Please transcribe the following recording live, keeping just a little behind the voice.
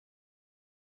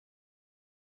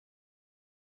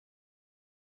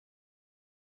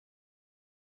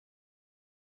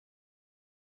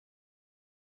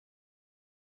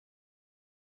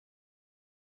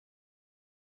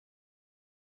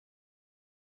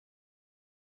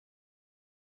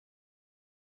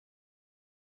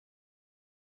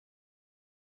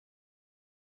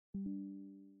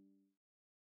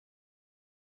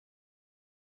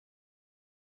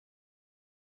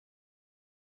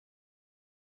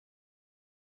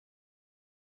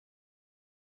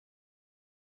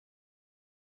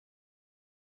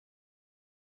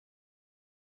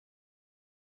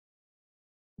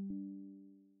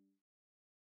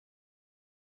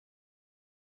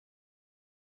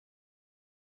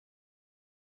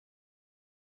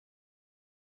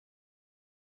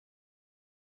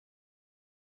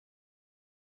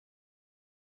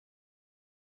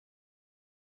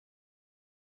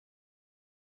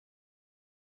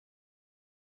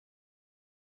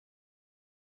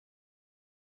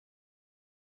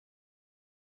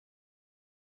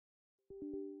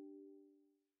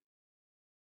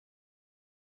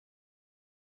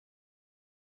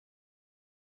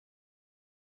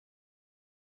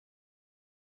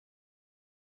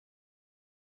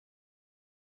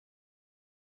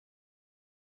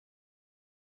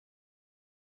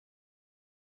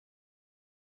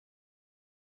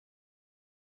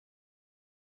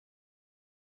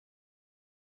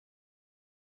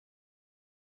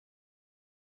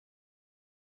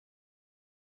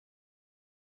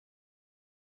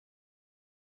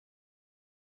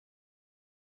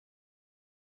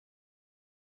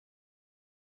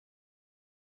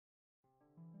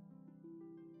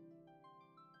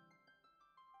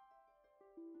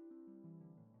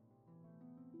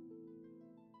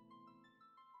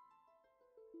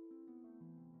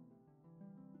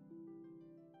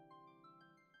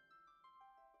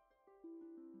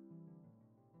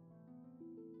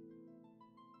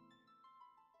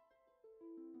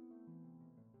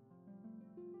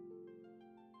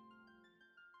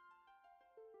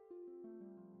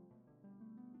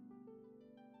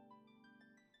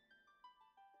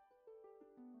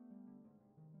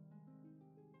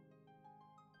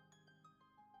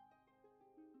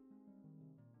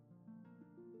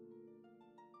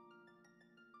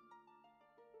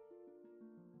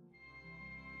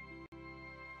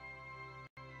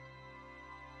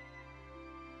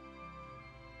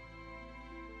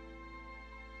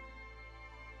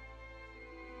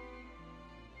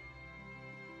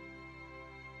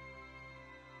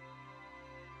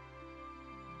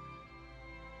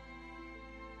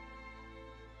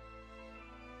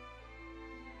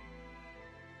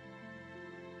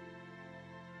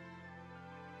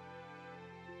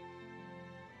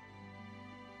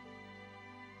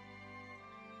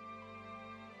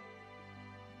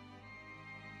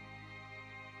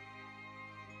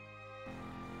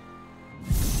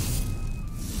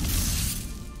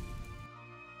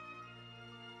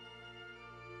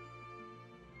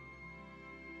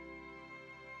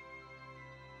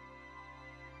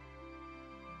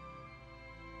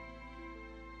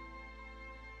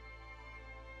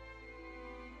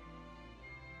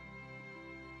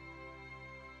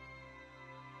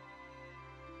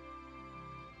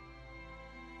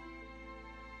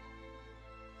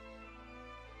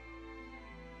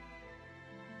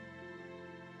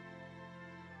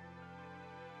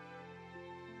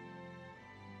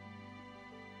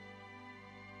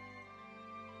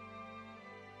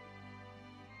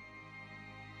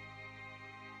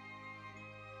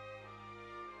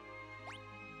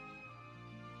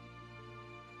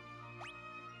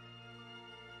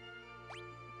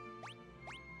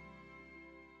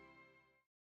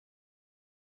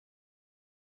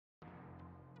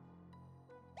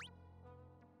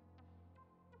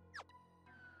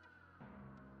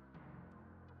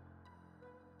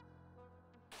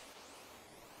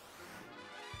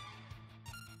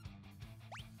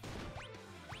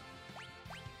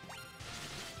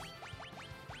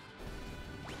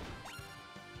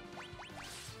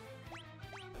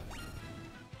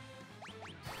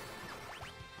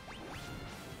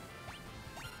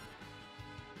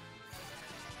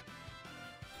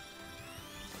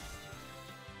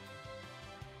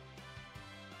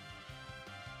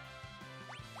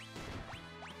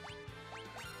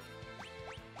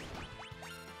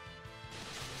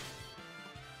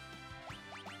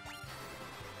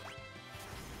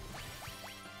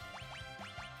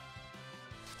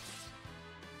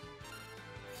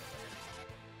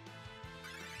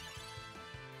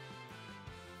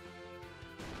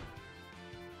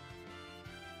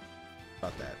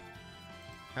About that.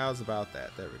 How's about that?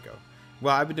 There we go.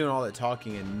 Well, I've been doing all that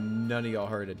talking and none of y'all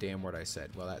heard a damn word I said.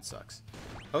 Well, that sucks.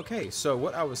 Okay, so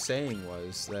what I was saying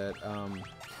was that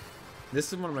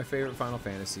this is one of my favorite Final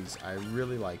Fantasies. I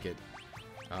really like it.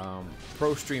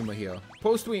 Pro streamer here.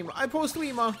 Post streamer. I post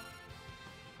streamer.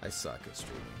 I suck at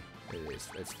streaming. It is.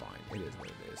 It's fine. It is what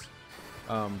it is.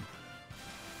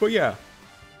 But yeah,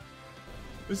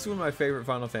 this is one of my favorite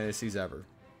Final Fantasies ever.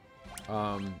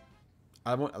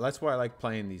 That's why I like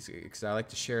playing these, because I like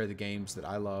to share the games that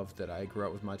I love, that I grew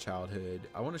up with my childhood.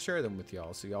 I want to share them with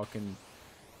y'all so y'all can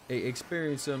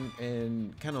experience them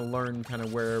and kind of learn kind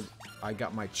of where I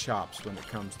got my chops when it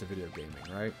comes to video gaming,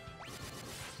 right?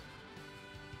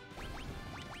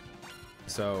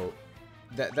 So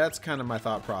that's kind of my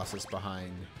thought process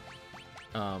behind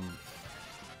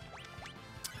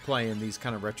playing these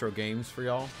kind of retro games for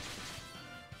y'all.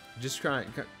 Just kind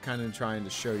of trying to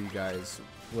show you guys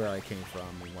where I came from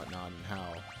and whatnot, and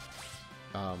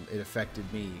how it affected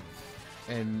me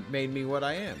and made me what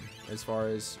I am as far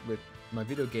as with my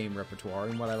video game repertoire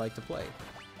and what I like to play.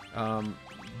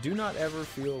 Do not ever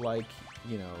feel like,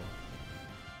 you know,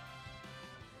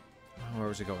 where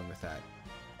was I going with that?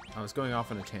 I was going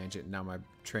off on a tangent and now my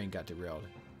train got derailed.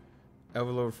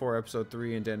 Overlord 4 Episode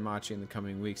 3 and Danmachi in the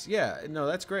coming weeks. Yeah, no,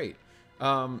 that's great.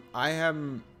 I'm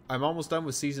almost done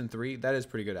with Season 3. That is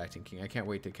pretty good acting, King. I can't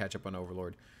wait to catch up on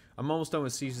Overlord. I'm almost done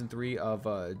with Season 3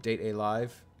 of Date A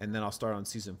Live, and then I'll start on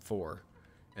Season 4.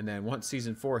 And then once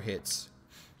Season 4 hits,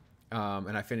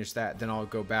 and I finish that, then I'll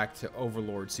go back to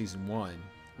Overlord Season 1,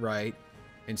 right?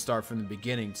 And start from the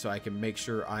beginning so I can make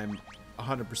sure I'm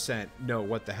 100% know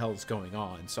what the hell is going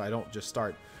on. So I don't just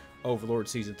start Overlord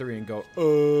Season 3 and go,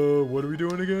 what are we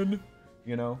doing again?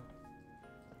 You know?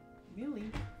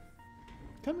 Millie.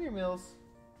 Come here, Mills.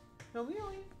 No,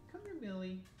 Millie. Come here,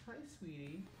 Millie. Hi,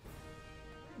 sweetie.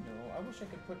 No, I wish I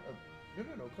could put a...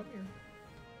 No, come here.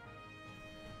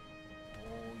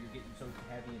 Oh, you're getting so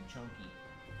heavy and chunky.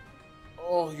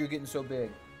 Oh, you're getting so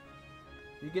big.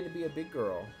 You're getting to be a big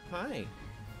girl. Hi.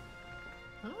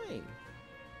 Hi.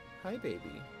 Hi,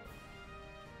 baby.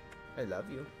 I love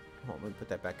you. Hold on, let me put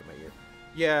that back in my ear.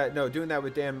 Yeah, no, doing that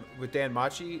with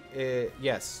Danmachi.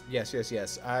 Yes.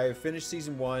 I finished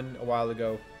Season 1 a while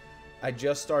ago. I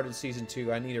just started Season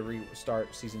 2. I need to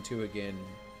restart Season 2 again.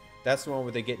 That's the one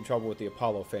where they get in trouble with the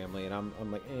Apollo family, and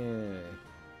I'm like,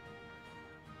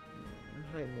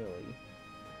 Hi, Millie.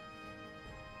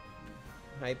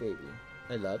 Hi, baby.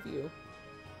 I love you.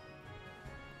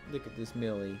 Look at this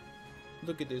Millie.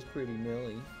 Look at this pretty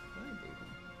Millie. Hi, baby.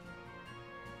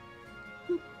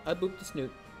 Boop. I booped the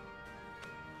snoot.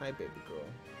 Hi, baby girl.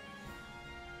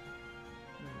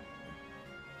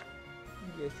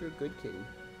 Yes, you're a good kitty.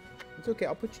 It's okay.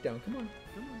 I'll put you down. Come on.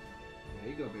 Come on.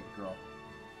 There you go, big girl.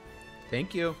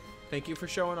 Thank you. Thank you for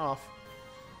showing off.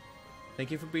 Thank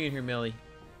you for being here, Millie.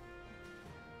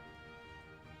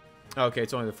 Okay,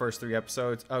 it's only the first 3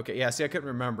 episodes. Okay, yeah, see, I couldn't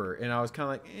remember. And I was kind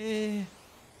of like,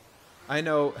 I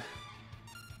know.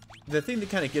 The thing that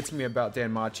kind of gets me about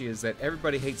Danmachi is that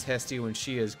everybody hates Hestia when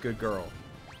she is good girl.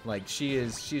 Like,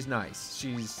 she's nice.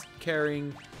 She's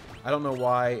caring. I don't know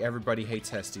why everybody hates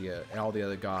Hestia. All the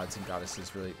other gods and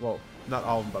goddesses really, well, not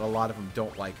all of them, but a lot of them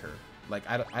don't like her. Like,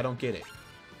 I don't get it.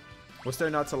 What's there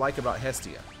not to like about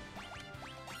Hestia?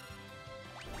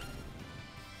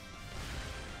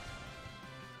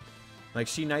 Like,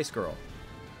 she nice girl.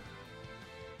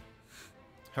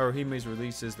 Haruhime's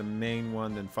release is the main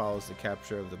one, then follows the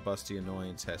capture of the busty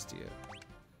annoyance Hestia.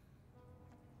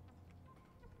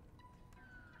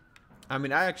 I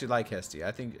mean, I actually like Hestia.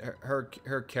 I think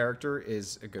her character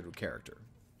is a good character,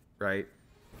 right?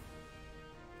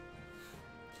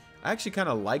 I actually kind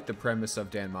of like the premise of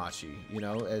Danmachi, you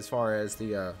know, as far as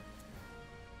the...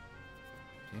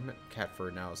 Damn it, cat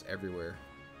fur now is everywhere.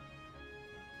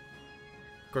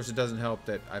 Of course, it doesn't help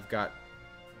that I've got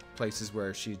places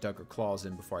where she dug her claws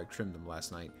in before I trimmed them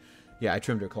last night. Yeah, I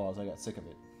trimmed her claws. I got sick of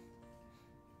it.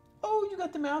 Oh, you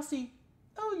got the mousey.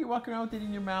 Oh, you're walking around with it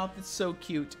in your mouth. It's so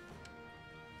cute.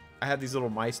 I have these little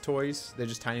mice toys. They're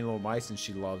just tiny little mice, and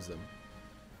she loves them.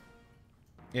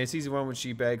 In Season 1, when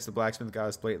she begs the blacksmith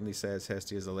goddess, blatantly says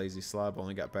Hestia is a lazy slob,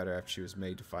 only got better after she was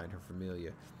made to find her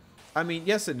familia. I mean,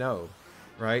 yes and no,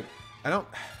 right? I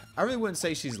really wouldn't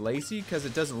say she's lazy, because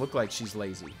it doesn't look like she's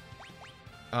lazy.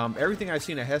 Everything I've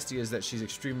seen of Hestia is that she's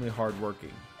extremely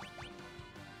hardworking.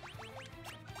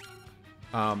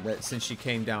 Since she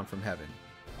came down from heaven.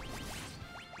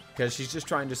 Because she's just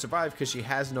trying to survive because she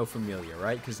has no familia,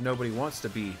 right? Because nobody wants to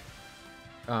be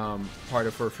part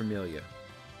of her familia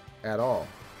at all.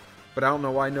 But I don't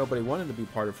know why nobody wanted to be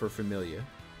part of her familia.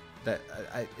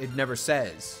 It never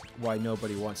says why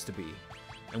nobody wants to be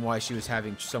and why she was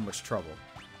having so much trouble.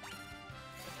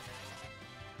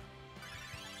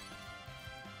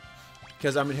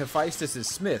 Because, I mean, Hephaestus is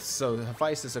Smith, so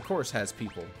Hephaestus, of course, has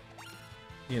people.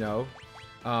 You know?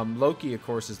 Loki, of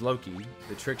course, is Loki,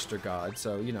 the trickster god,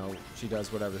 so, you know, she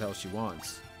does whatever the hell she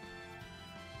wants.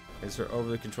 It's her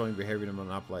overly controlling behavior to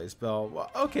monopolize spell. Well,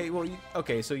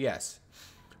 okay, so yes.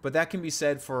 But that can be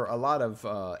said for a lot of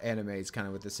animes kind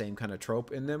of with the same kind of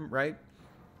trope in them, right?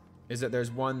 is that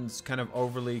there's one's kind of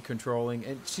overly controlling,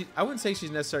 and I wouldn't say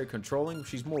she's necessarily controlling.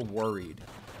 She's more worried,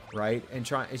 right? And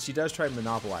she does try to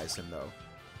monopolize him though.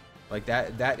 Like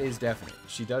that is definite.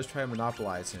 She does try to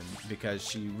monopolize him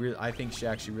because I think she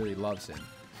actually really loves him.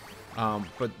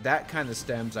 But that kind of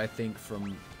stems, I think,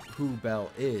 from who Belle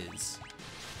is,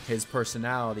 his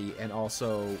personality, and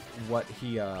also what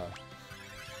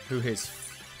who his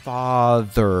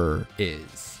father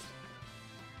is.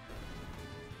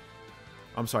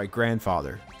 I'm sorry,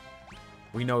 grandfather.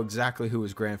 We know exactly who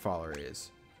his grandfather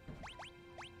is,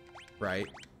 right?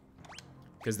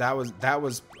 Because that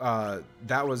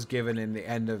was given in the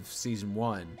end of season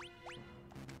 1.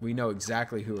 We know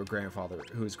exactly who his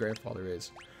grandfather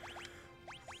is.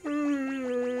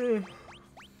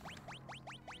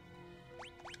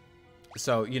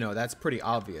 So, you know, that's pretty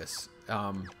obvious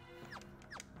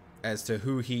as to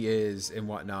who he is and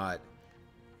whatnot.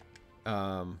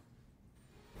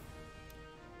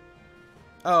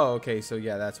 Oh, okay, so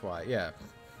yeah, that's why. Yeah.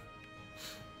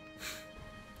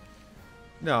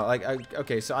 No, like,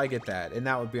 okay, so I get that, and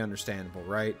that would be understandable,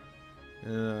 right?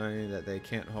 That they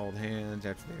can't hold hands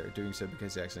after they are doing so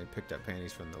because they accidentally picked up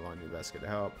panties from the laundry basket to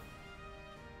help.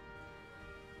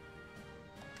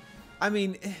 I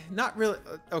mean, not really.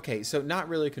 Okay, so not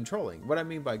really controlling. What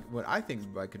I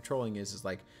think by controlling is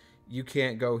like, you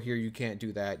can't go here, you can't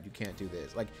do that, you can't do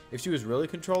this. Like, if she was really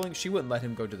controlling, she wouldn't let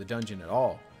him go to the dungeon at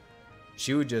all.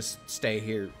 She would just stay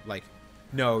here, like,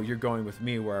 no, you're going with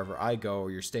me wherever I go,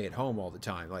 or you're stay at home all the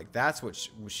time. Like, that's what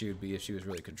she would be if she was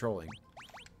really controlling.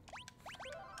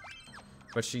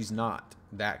 But she's not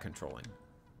that controlling.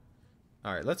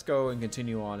 Alright, let's go and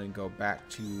continue on and go back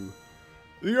to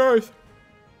the Earth.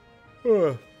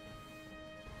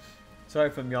 Sorry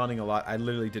if I'm yawning a lot. I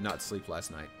literally did not sleep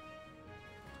last night.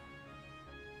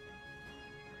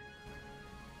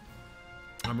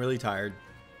 I'm really tired.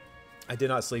 I did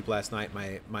not sleep last night.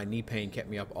 My knee pain kept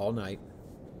me up all night.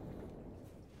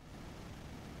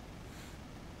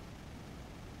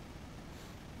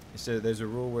 So there's a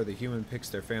rule where the human picks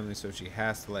their family, so she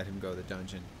has to let him go to the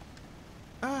dungeon.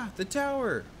 Ah, the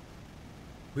tower!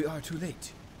 We are too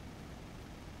late.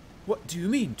 What do you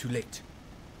mean, too late?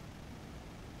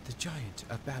 The giant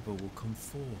of Babel will come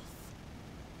forth.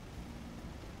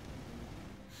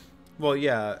 Well,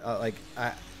 yeah, like,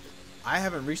 I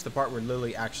haven't reached the part where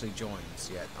Lily actually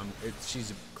joins yet.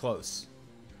 She's close.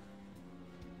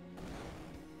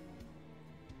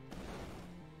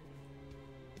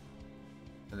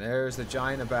 And there's the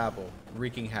giant of Babel,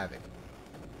 wreaking havoc.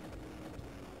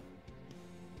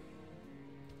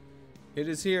 It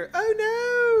is here.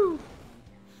 Oh no!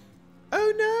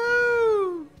 Oh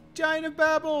no! Giant of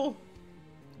Babel!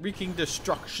 Wreaking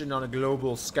destruction on a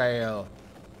global scale.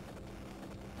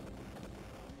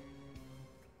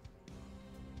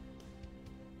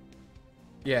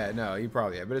 Yeah, no, you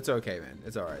probably have, but it's okay, man.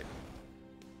 It's alright.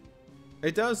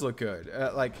 It does look good.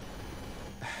 Like,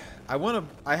 I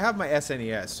have my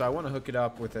SNES, so I want to hook it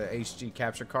up with a HD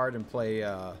capture card and play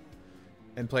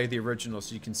the original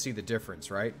so you can see the difference,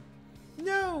 right?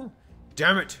 No!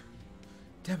 Damn it!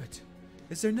 Damn it.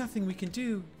 Is there nothing we can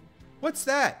do? What's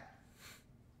that?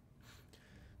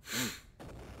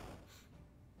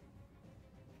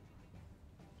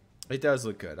 It does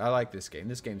look good. I like this game.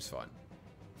 This game's fun.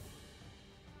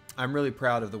 I'm really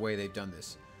proud of the way they've done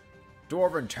this.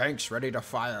 Dwarven tanks ready to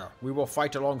fire. We will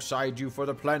fight alongside you for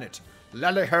the planet.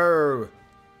 Lally-ho!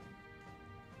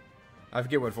 I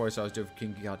forget what voice I was doing for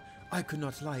King God. I could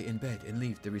not lie in bed and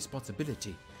leave the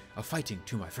responsibility of fighting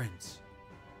to my friends.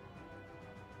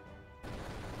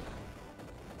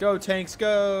 Go, tanks,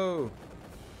 go!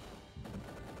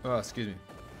 Oh, excuse me.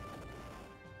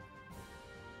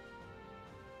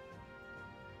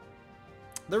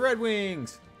 The Red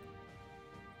Wings!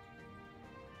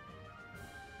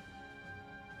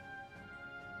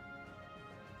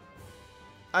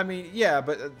 I mean, yeah,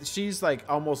 but she's like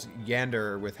almost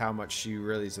Yander with how much she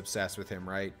really is obsessed with him,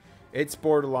 right? It's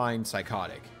borderline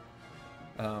psychotic.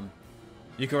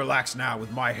 You can relax now.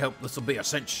 With my help, this will be a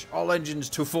cinch. All engines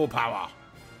to full power.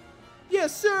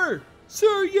 Yes, sir!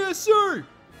 Sir, yes, sir!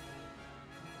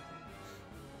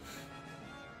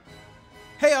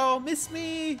 Hey, all, miss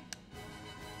me!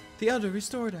 The Elder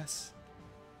restored us.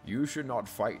 You should not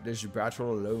fight this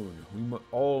battle alone. We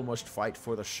all must fight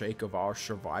for the sake of our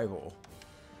survival.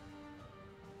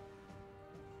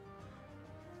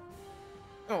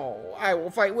 Oh, I will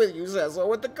fight with you, Cecil,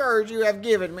 with the courage you have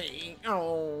given me.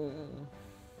 Oh.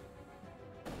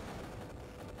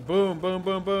 Boom, boom,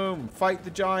 boom, boom. Fight the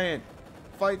giant.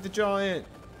 Fight the giant.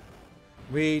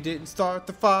 We didn't start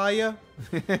the fire.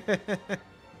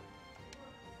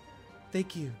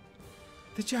 Thank you.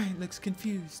 The giant looks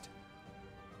confused.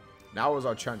 Now is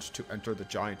our chance to enter the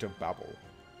Giant of Babel.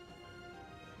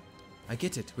 I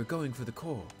get it. We're going for the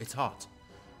core. It's hot.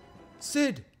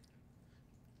 Sid!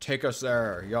 Take us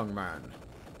there, young man.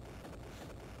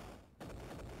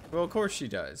 Well, of course she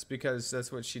does, because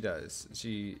that's what she does.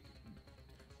 She...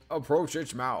 Approach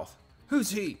its mouth. Who's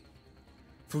he?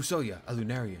 Fusoya, a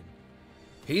Lunarian.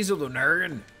 He's a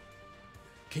Lunarian?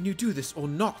 Can you do this or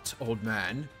not, old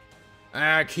man?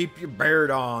 Ah, keep your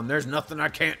beard on. There's nothing I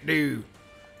can't do.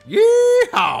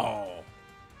 Yeehaw!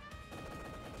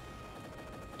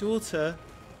 Daughter.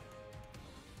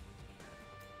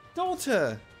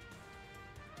 Daughter.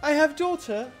 I have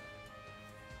daughter.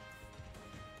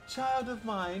 Child of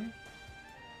mine.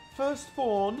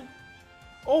 Firstborn.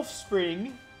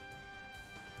 Offspring.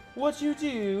 What you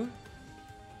do?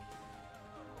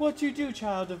 What you do,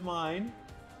 child of mine?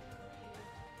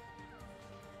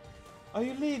 Are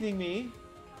you leaving me?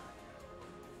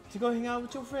 To go hang out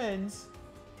with your friends?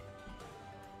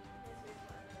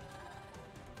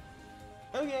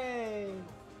 Oh yay!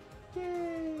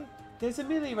 Yay! There's a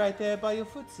Millie right there by your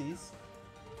footsies.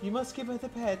 You must give her the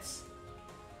pets.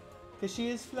 Cause she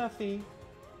is fluffy.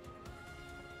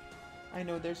 I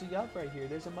know there's a yup right here.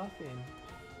 There's a muffin.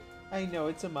 I know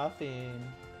it's a muffin.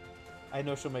 I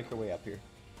know she'll make her way up here.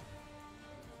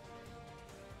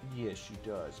 Yes, she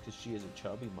does, because she is a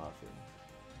chubby muffin.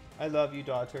 I love you,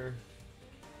 daughter.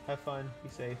 Have fun. Be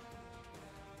safe.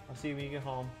 I'll see you when you get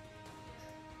home.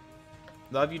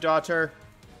 Love you, daughter.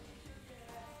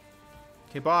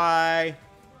 Okay, bye.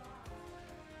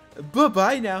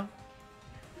 Bye-bye now.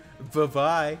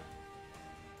 Bye-bye.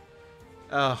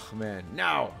 Oh, man.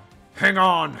 Now, hang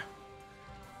on.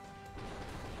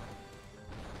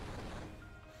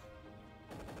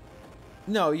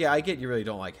 No, yeah, I get you really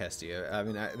don't like Hestia. I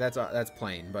mean, that's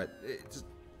plain, but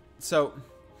so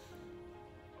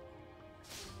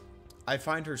I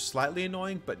find her slightly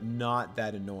annoying, but not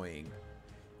that annoying.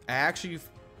 I actually,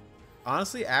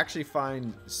 honestly,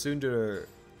 find Tsundere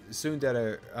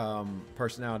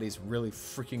personalities really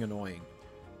freaking annoying.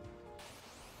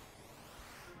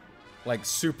 Like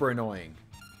super annoying.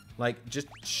 Like just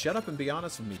shut up and be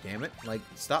honest with me, damn it! Like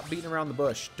stop beating around the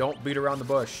bush. Don't beat around the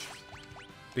bush.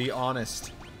 Be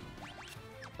honest.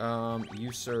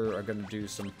 You, sir, are going to do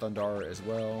some Thundara as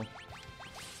well.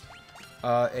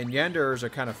 And Yanders are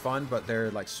kind of fun, but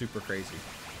they're, like, super crazy.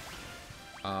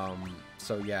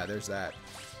 So, yeah, there's that.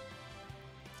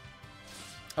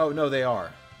 Oh, no, they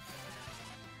are.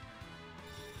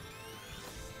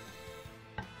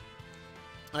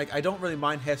 Like, I don't really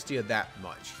mind Hestia that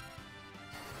much.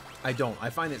 I don't. I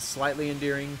find it slightly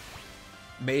endearing.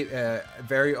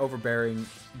 Very overbearing,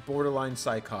 borderline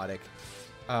psychotic.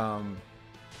 But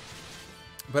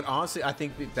honestly, I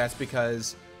think that's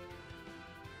because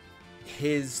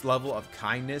his level of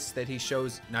kindness that he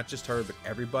shows, not just her, but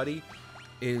everybody,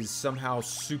 is somehow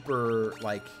super,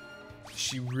 like,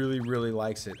 she really, really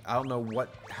likes it. I don't know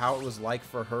how it was like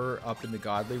for her up in the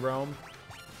godly realm,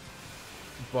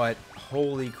 but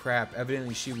holy crap,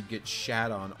 evidently she would get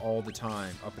shat on all the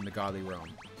time up in the godly realm.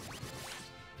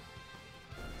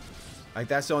 Like,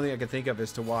 that's the only thing I can think of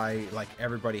as to why, like,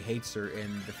 everybody hates her,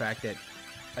 and the fact that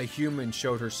a human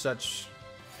showed her such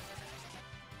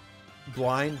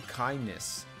blind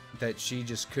kindness that she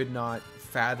just could not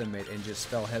fathom it and just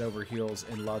fell head over heels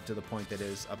in love to the point that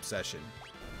is obsession.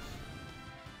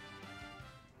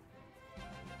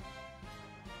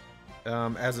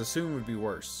 As Assume would be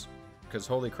worse, because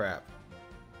holy crap.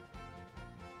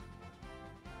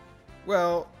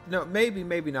 Well, no, maybe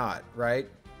not, right?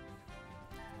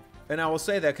 And I will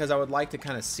say that because I would like to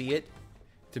kind of see it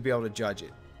to be able to judge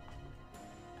it.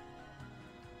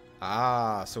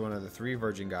 Ah, so one of the 3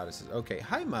 virgin goddesses. Okay,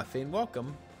 hi Muffin,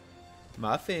 welcome.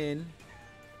 Muffin.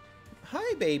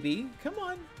 Hi baby, come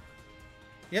on.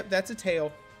 Yep, that's a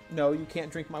tail. No, you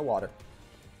can't drink my water.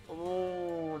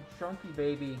 Oh, chunky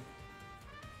baby.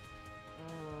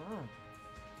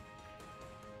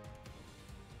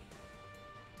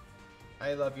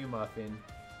 I love you, Muffin.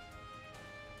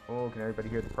 Oh, can everybody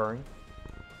hear the purring?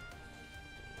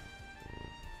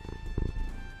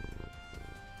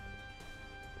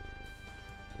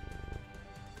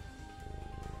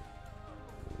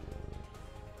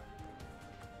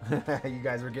 You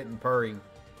guys are getting purring.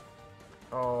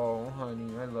 Oh,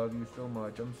 honey, I love you so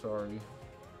much. I'm sorry.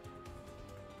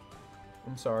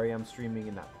 I'm sorry, I'm streaming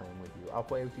and not playing with you. I'll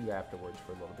play with you afterwards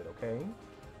for a little bit, okay?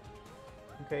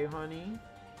 Okay, honey?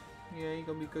 Yeah, you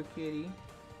gonna be a good kitty?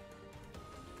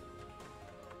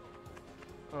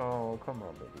 Oh, come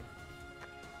on, baby.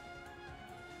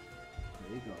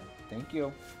 There you go. Thank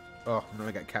you. Oh, now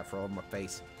I got cat fur all over my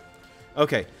face.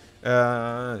 Okay.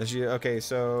 Okay,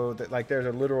 so like there's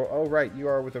a literal, oh right, you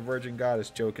are with a virgin goddess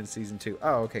joke in season 2.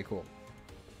 Oh, okay, cool.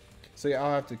 So yeah,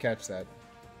 I'll have to catch that.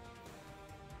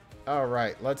 All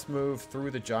right, let's move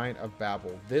through the Giant of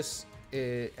Babel. This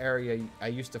area, I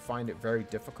used to find it very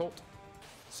difficult.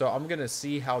 So I'm going to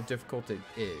see how difficult it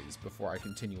is before I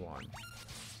continue on.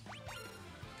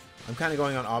 I'm kind of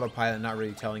going on autopilot, not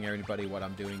really telling everybody what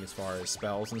I'm doing as far as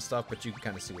spells and stuff, but you can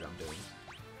kind of see what I'm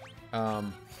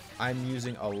doing. I'm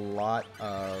using a lot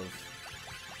of...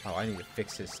 Oh, I need to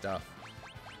fix his stuff.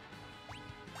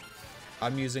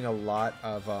 I'm using a lot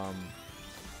of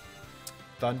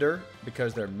thunder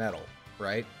because they're metal,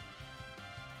 right?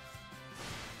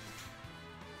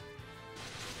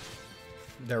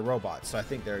 They're robots, so I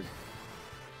think they're...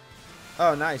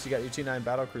 Oh, nice. You got your T9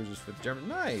 battle cruisers for the German.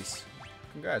 Nice.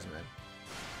 Congrats, man.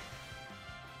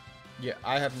 Yeah,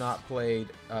 I have not played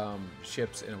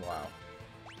ships in a while.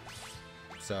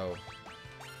 So,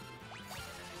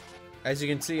 as you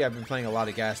can see, I've been playing a lot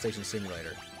of Gas Station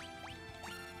Simulator.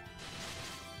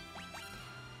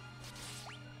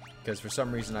 Because for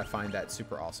some reason I find that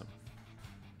super awesome.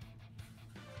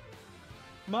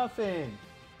 Muffin!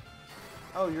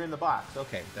 Oh, you're in the box.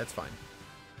 Okay, that's fine.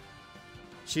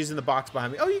 She's in the box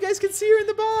behind me. Oh, you guys can see her in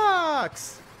the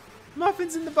box!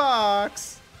 Muffin's in the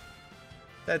box!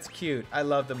 That's cute. I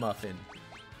love the Muffin.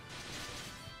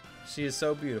 She is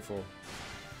so beautiful.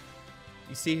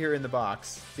 You see her in the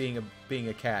box, being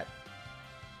a cat.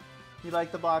 You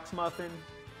like the box, Muffin?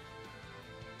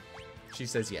 She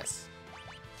says yes.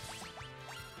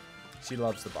 She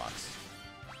loves the box.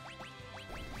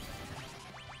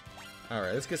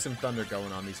 Alright, let's get some thunder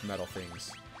going on these metal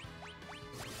things.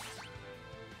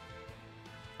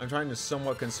 I'm trying to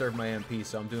somewhat conserve my MP,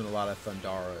 so I'm doing a lot of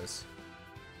Thundaras.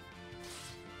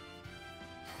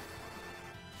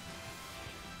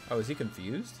 Oh, is he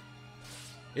confused?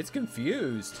 It's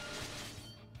confused.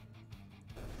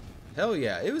 Hell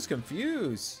yeah, it was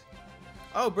confused.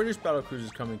 Oh, British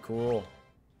battlecruiser's coming, cool.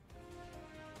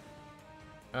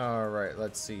 Alright,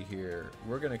 let's see here.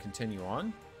 We're going to continue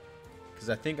on. Because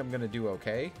I think I'm going to do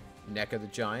okay. Neck of the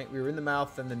giant. We were in the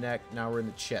mouth, then the neck. Now we're in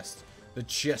the chest. The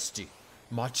chesty.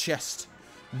 My chest.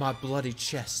 My bloody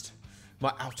chest.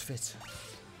 My outfit.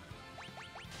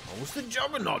 Oh, it's the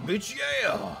juggernaut, bitch.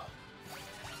 Yeah!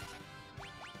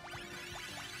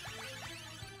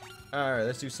 Alright,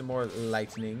 let's do some more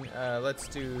lightning. Let's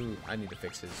do... I need to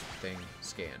fix his thing.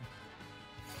 Scan.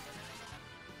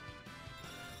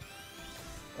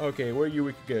 Okay, where are you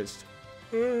weakest?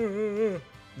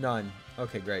 None.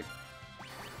 Okay, great.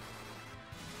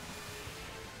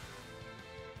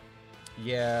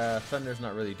 Yeah, Thunder's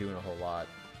not really doing a whole lot.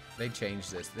 They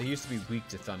changed this. They used to be weak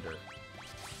to Thunder.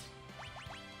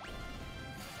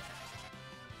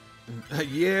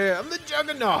 Yeah, I'm the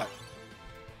Juggernaut!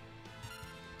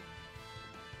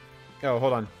 Oh,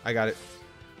 hold on. I got it.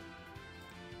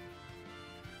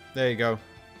 There you go.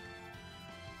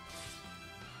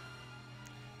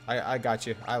 I got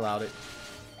you. I allowed it.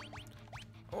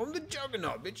 Oh, I'm the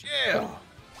Juggernaut, bitch. Yeah!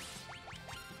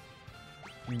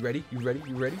 You ready? You ready?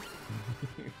 You ready?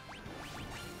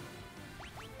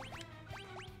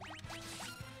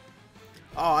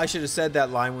 Oh, I should have said that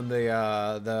line when the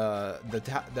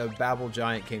Babel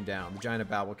Giant came down. The Giant of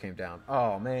Babel came down.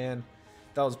 Oh, man.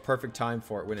 That was perfect time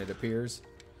for it when it appears.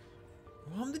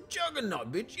 Oh, I'm the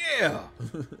Juggernaut, bitch. Yeah!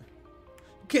 You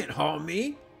can't harm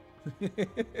me.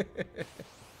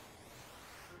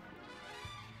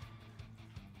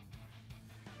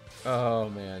 Oh,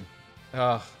 man.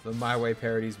 Oh, the My Way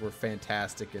parodies were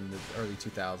fantastic in the early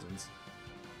 2000s.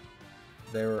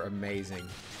 They were amazing.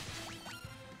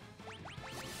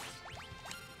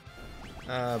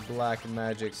 Black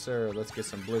Magic, sir. Let's get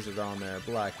some Blizzard on there.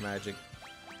 Black Magic.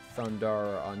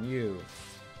 Thundara on you.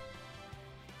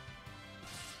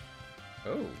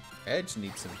 Oh, Edge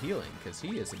needs some healing because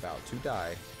he is about to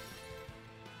die.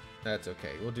 That's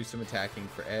okay. We'll do some attacking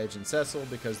for Edge and Cecil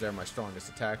because they're my strongest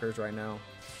attackers right now.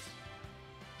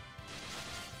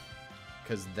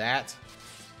 Because that...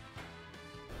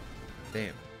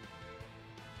 Damn.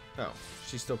 Oh,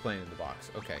 she's still playing in the box.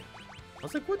 Okay. I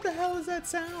was like, what the hell is that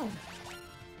sound?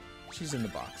 She's in the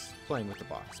box, playing with the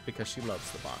box, because she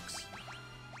loves the box.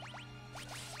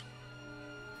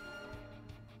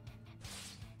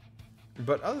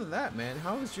 But other than that, man,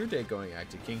 how is your day going,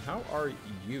 Active King? How are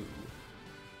you?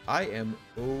 I am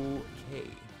okay.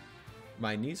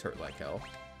 My knees hurt like hell,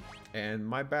 and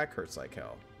my back hurts like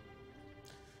hell.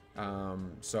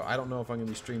 So I don't know if I'm going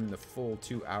to be streaming the full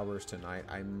 2 hours tonight.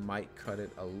 I might cut it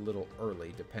a little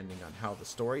early, depending on how the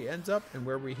story ends up and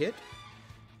where we hit.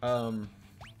 And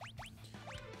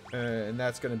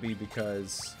that's going to be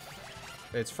because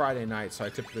it's Friday night, so I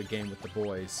typically game with the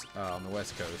boys on the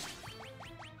West Coast.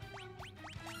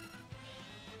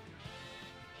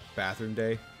 Bathroom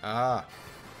day? Ah.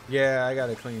 Yeah, I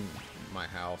gotta clean my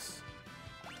house.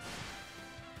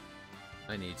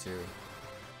 I need to.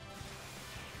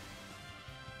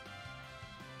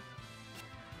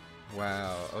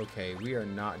 Wow, okay, we are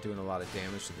not doing a lot of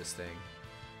damage to this thing.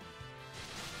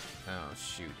 Oh,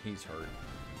 shoot, he's hurt.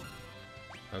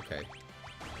 Okay.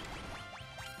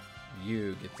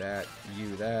 You get that,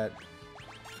 you that.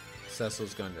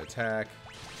 Cecil's going to attack.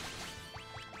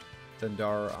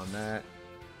 Thundara on that.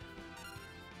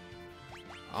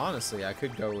 Honestly, I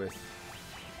could go with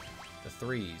the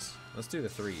threes. Let's do the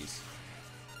threes.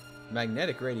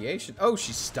 Magnetic radiation. Oh,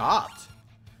 she stopped.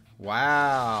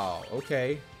 Wow,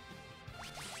 okay.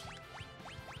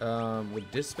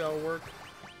 Would Dispel work?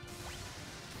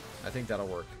 I think that'll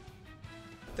work.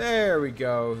 There we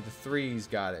go. The threes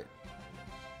got it.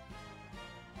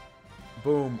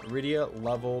 Boom. Rydia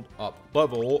leveled up.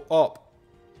 Level up.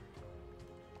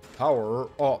 Power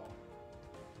up.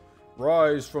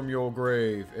 Rise from your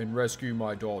grave and rescue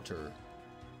my daughter.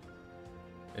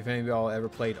 If any of y'all ever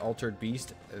played Altered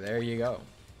Beast, there you go.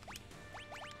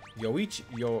 Yoichi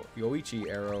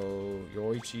arrow.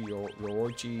 Yoichi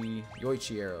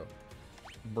arrow.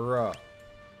 Bruh.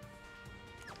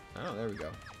 Oh, there we go.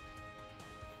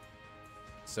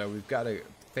 So we've got a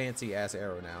fancy ass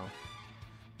arrow now.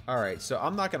 Alright, so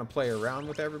I'm not going to play around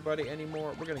with everybody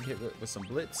anymore. We're going to hit with some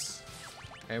blitz.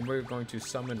 And we're going to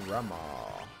summon Rama.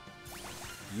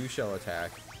 You shall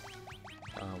attack.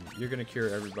 You're going to cure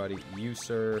everybody. You,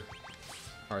 sir,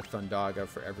 are Thundaga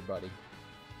for everybody.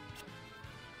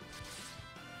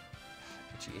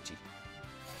 Itchy, itchy.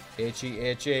 Itchy,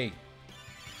 itchy.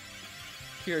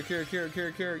 Cure, cure, cure,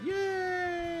 cure, cure.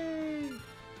 Yay!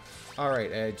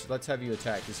 Alright, Edge. Let's have you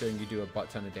attack, considering you do a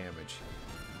butt ton of damage.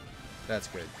 That's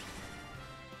good.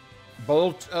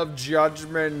 Bolt of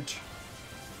Judgment.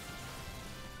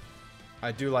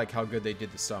 I do like how good they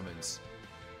did the summons.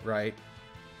 Right?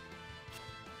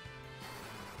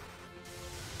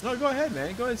 No, go ahead,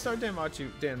 man. Go ahead and start Dan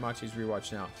Machi's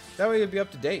rewatch now. That way you'll be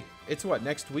up to date. It's what,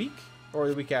 next week? Or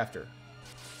the week after?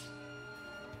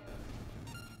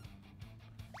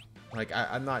 Like,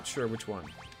 I'm not sure which one.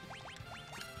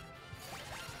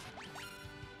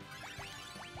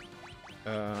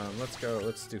 Let's go.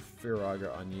 Let's do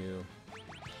Firaga on you.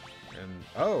 And,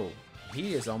 oh,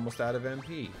 he is almost out of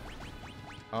MP.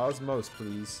 Osmose,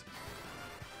 please.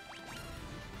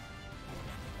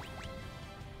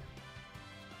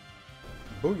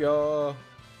 Booyah!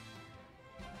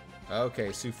 Okay,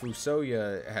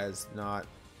 Sufusoya has not...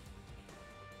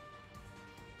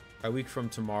 A week from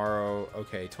tomorrow.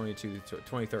 Okay,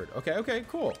 23rd. Okay, okay,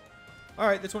 cool.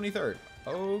 Alright, the 23rd.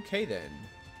 Okay, then.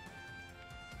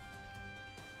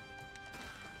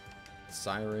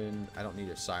 Siren. I don't need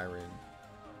a Siren.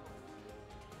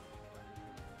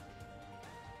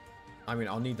 I mean,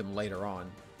 I'll need them later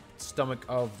on. Stomach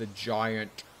of the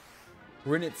Giant.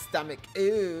 We're in its stomach.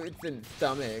 Ew, it's in its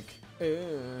stomach.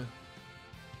 Ew.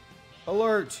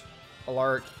 Alert!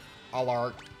 Alert!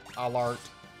 Alert! Alert!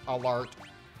 Alert!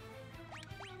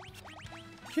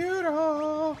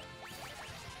 Kira!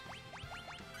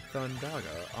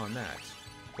 Thundaga on that.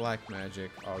 Black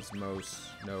Magic. Osmose.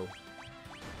 No.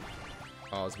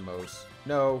 Osmose.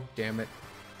 No. Damn it.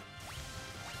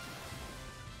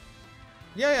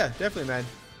 Yeah, definitely, man.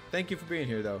 Thank you for being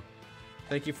here, though.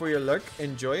 Thank you for your lurk.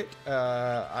 Enjoy it.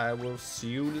 I will see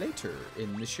you later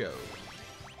in the show.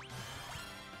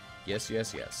 Yes,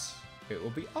 yes, yes. It will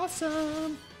be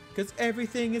awesome. Because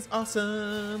everything is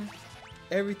awesome.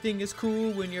 Everything is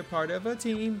cool when you're part of a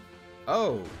team.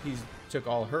 Oh, he took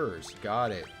all hers.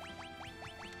 Got it.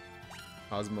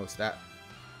 Osmose that.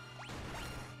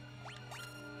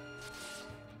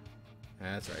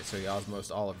 That's right. So he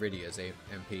osmosed all of Rydia's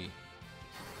MP.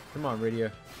 Come on,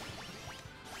 Rydia.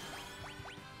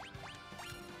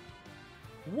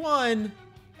 One.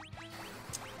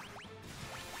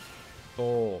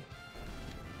 Bull.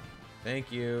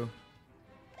 Thank you.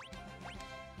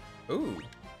 Ooh.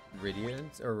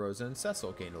 Rydia or Rosa and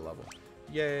Cecil gained a level.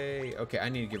 Yay. Okay, I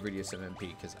need to give Rydia some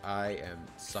MP because I am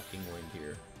sucking wind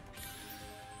here.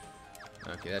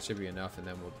 Okay, that should be enough, and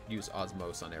then we'll use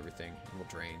Osmose on everything. And we'll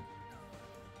drain.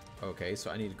 Okay,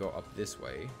 so I need to go up this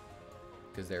way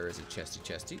because there is a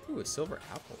chesty. Ooh, a silver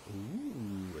apple.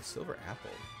 Ooh, a silver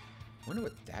apple. Wonder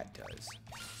what that does.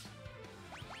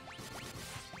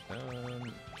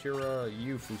 Kira,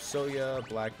 Yu Fusoya,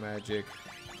 Black Magic,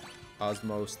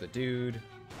 Osmose the dude,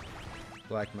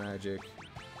 Black Magic,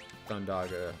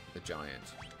 Thundaga the giant.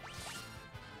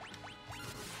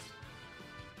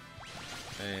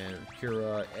 And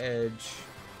Cura, Edge.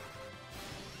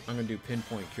 I'm gonna do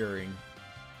Pinpoint Curing.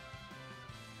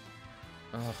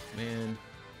 Oh, man.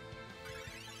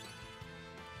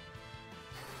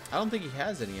 I don't think he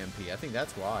has any MP. I think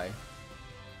that's why.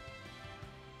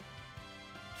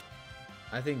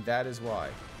 I think that is why.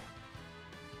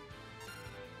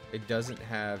 It doesn't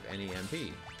have any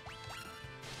MP.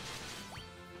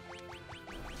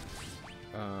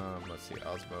 Let's see.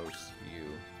 Osmos, you.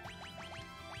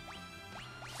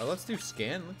 Let's do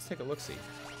Scan. Let's take a look-see.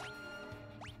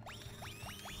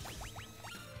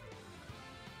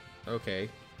 Okay.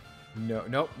 No,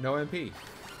 nope, no MP.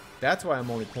 That's why I'm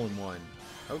only pulling one.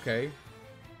 Okay.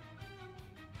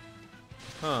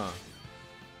 Huh.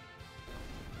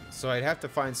 So I'd have to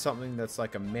find something that's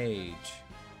like a mage.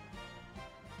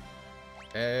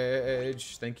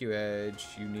 Edge. Thank you, Edge.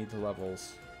 You need the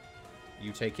levels.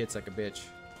 You take hits like a bitch.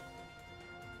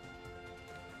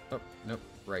 Oh, nope.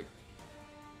 Right.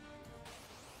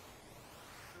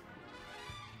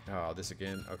 Oh, this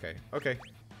again. Okay. Okay.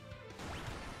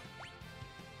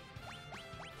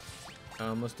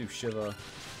 Let's do Shiva.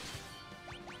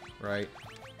 Right.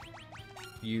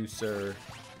 You, sir.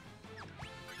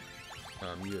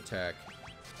 You attack.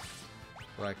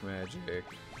 Black magic.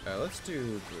 Let's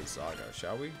do Blizzaga,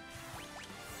 shall we?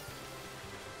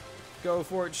 Go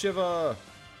for it, Shiva!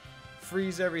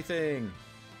 Freeze everything!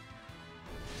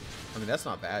 I mean, that's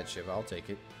not bad, Shiva. I'll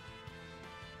take it.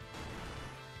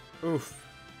 Oof.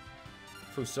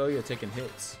 Fusoya taking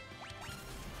hits.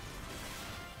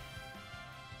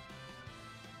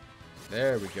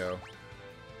 There we go.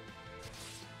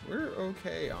 We're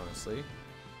okay, honestly.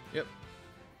 Yep.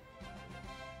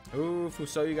 Ooh,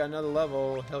 Fusoya got another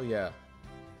level. Hell yeah.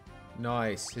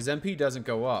 Nice. His MP doesn't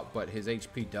go up, but his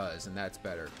HP does, and that's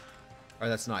better. Or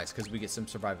that's nice, because we get some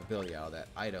survivability out of that.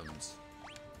 Items.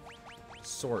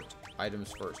 Sort.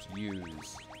 Items first.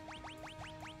 Use.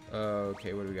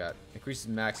 Okay, what do we got? Increases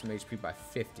maximum HP by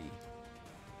 50.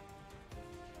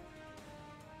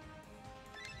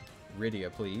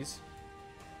 Rydia, please.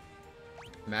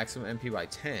 Maximum MP by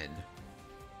 10.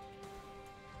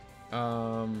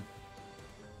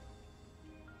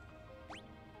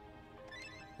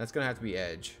 That's gonna have to be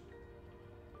Edge.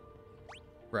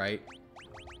 Right?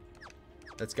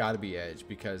 That's gotta be Edge,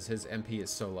 because his MP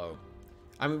is so low.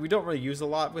 I mean, we don't really use a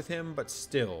lot with him, but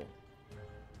still.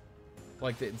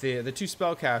 Like, the two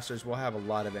spellcasters will have a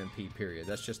lot of MP, period.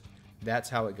 That's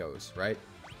how it goes, right?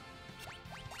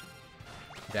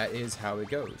 That is how it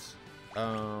goes.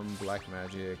 Black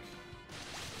magic.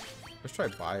 Let's try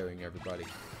bioing everybody.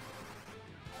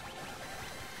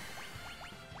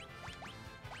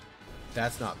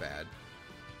 That's not bad.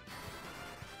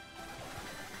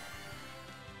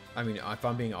 I mean, if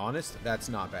I'm being honest, that's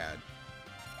not bad.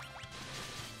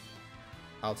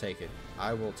 I'll take it.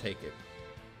 I will take it.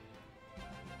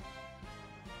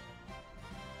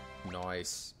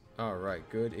 Nice. Alright,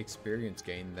 good experience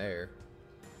gain there.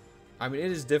 I mean,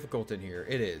 it is difficult in here.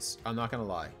 It is. I'm not gonna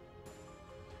lie.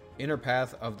 Inner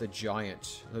Path of the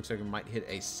Giant. Looks like we might hit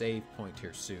a save point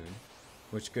here soon.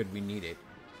 Which, good, we need it.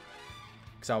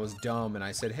 Because I was dumb and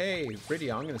I said, hey,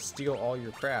 Rydia, I'm gonna steal all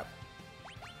your crap.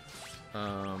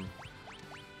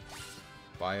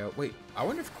 Bio. Wait, I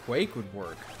wonder if Quake would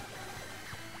work.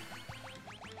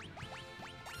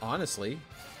 Honestly.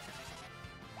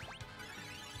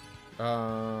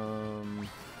 Let's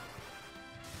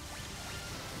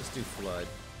do Flood.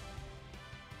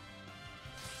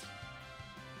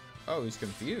 Oh, he's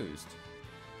confused.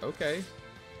 Okay.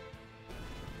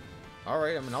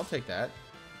 Alright, I mean, I'll take that.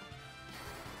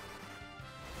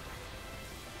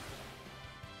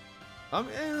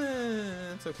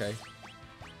 It's okay.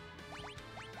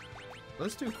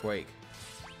 Let's do Quake.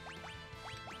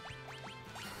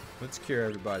 Let's cure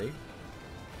everybody.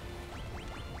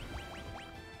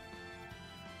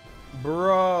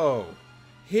 Bro!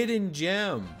 Hidden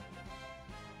gem!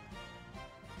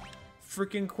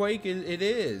 Freaking Quake, it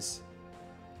is!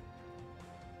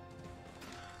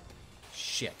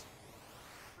 Shit.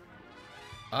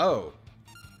 Oh.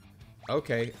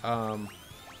 Okay,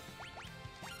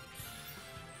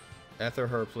 Ether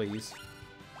her, please.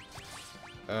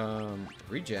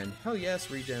 Regen. Hell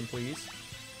yes, regen, please.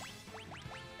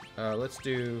 Let's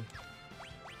do...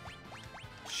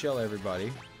 Shell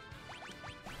everybody.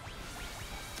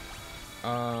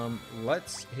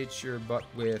 Let's hit your butt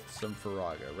with some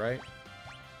Firaga, right?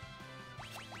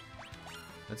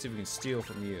 Let's see if we can steal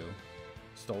from you.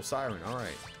 Stole Siren,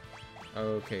 alright.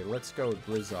 Okay, let's go with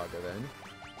Blizzaga then.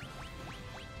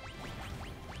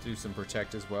 Do some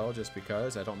Protect as well, just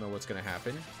because. I don't know what's gonna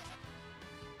happen.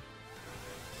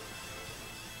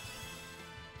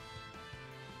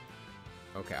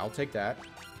 Okay, I'll take that.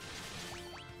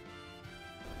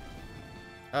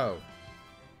 Oh.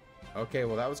 Okay,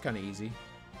 well that was kind of easy.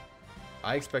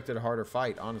 I expected a harder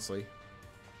fight, honestly.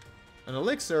 An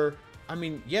elixir? I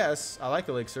mean, yes, I like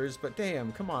elixirs, but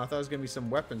damn, come on. I thought it was going to be some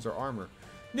weapons or armor.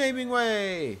 Naming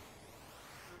way!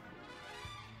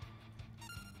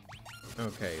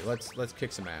 Okay, let's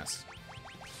kick some ass.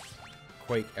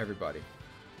 Quake everybody.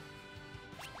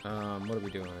 What are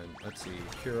we doing? Let's see.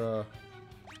 Kira,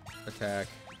 attack.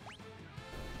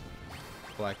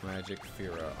 Black magic,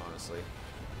 Fira, honestly.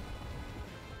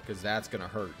 Because that's going to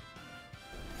hurt.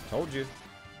 Told you.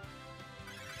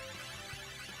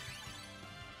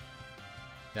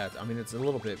 That's, I mean, it's a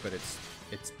little bit, but it's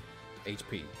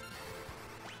HP.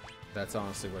 That's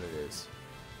honestly what it is.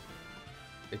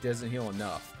 It doesn't heal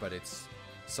enough, but it's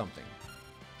something.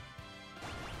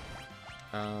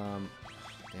 Damn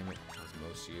it.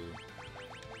 Osmose you.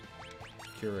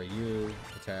 Cura you.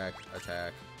 Attack.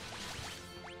 Attack.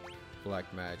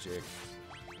 Black magic.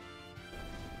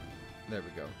 There we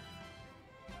go.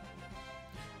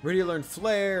 Ready to learn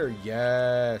Flare?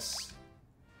 Yes.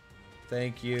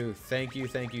 Thank you. Thank you.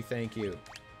 Thank you. Thank you.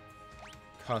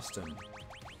 Custom.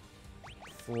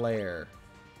 Flare.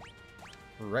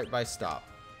 Right by stop.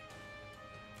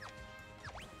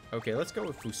 Okay, let's go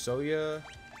with Fusoya.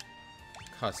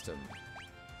 Custom.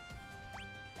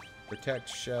 Protect,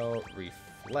 shell,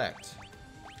 reflect.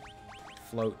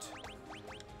 Float.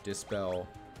 Dispel.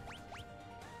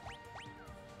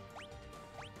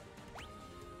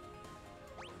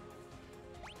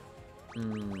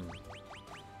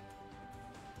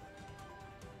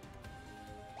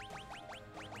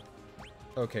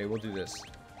 Okay, we'll do this.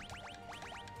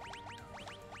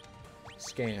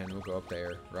 Scan, we'll go up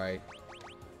there, right?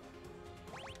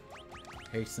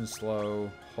 Hasten, slow,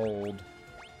 hold.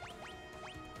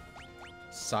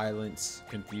 Silence,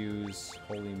 confuse,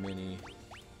 holy mini.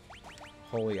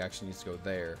 Holy actually needs to go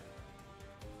there.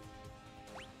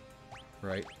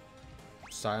 Right?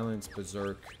 Silence,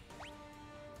 berserk.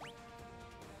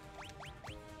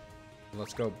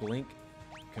 Let's go blink,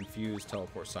 confuse,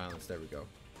 teleport, silence. There we go.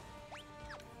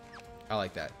 I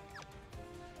like that.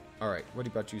 Alright, what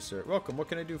about you, sir? Welcome, what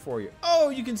can I do for you? Oh,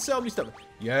 you can sell me stuff.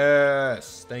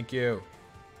 Yes, thank you.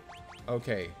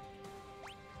 Okay.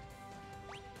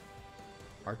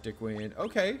 Arctic wind.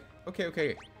 Okay, okay,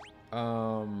 okay.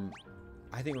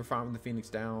 I think we're fine with the Phoenix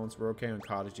Downs. We're okay on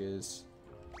cottages.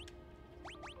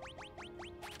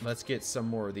 Let's get some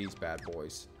more of these bad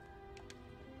boys.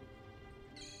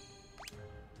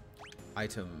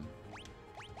 Item.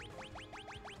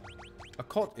 A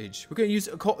cottage. We're going to use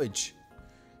a cottage.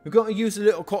 We're going to use a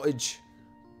little cottage.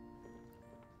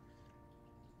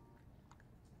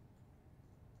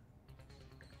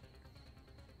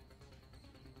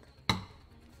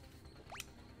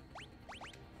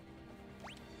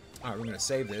 Alright, we're going to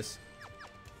save this.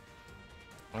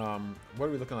 What are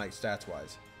we looking like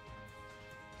stats-wise?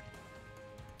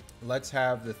 Let's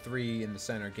have the 3 in the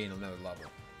center gain another level.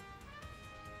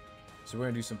 So we're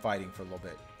going to do some fighting for a little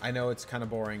bit. I know it's kind of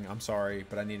boring. I'm sorry,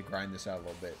 but I need to grind this out a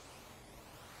little bit.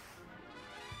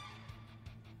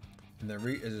 And there's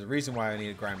a reason why I need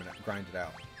to grind it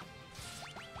out.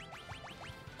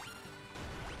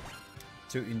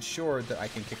 To ensure that I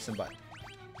can kick some butt.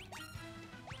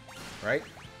 Right?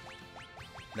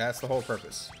 That's the whole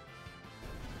purpose.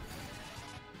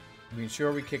 We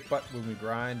ensure we kick butt when we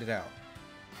grind it out.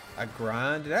 I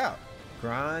grind it out.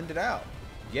 Grind it out.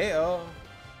 Yeah.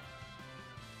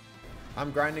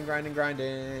 I'm grinding, grinding,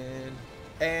 grinding.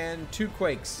 And 2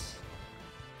 quakes.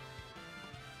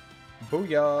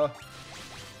 Booyah.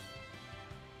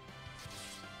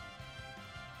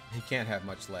 He can't have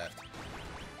much left.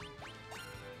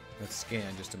 Let's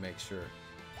scan just to make sure.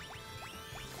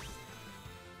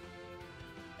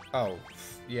 Oh,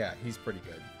 yeah, he's pretty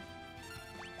good.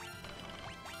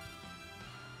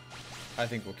 I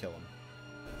think we'll kill him.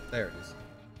 There it is.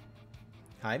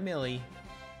 Hi, Millie.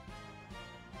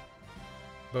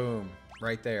 Boom.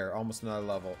 Right there. Almost another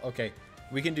level. Okay,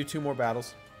 we can do 2 more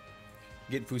battles.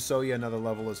 Get Fusoya another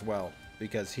level as well.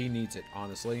 Because he needs it,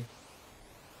 honestly.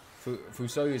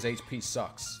 Fusoya's HP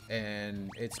sucks.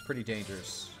 And it's pretty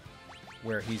dangerous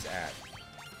where he's at.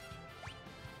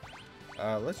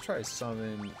 Let's try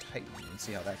summon Titan and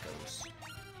see how that goes.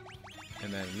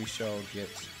 And then we shall get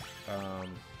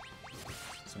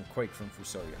some Quake from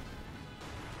Fusoya.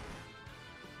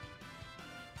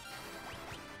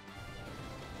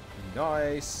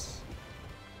 Nice.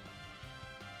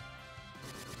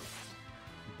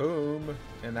 Boom.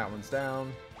 And that one's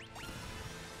down.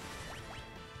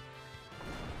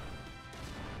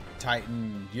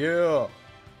 Titan. Yeah.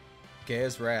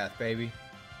 Gaea's Wrath, baby.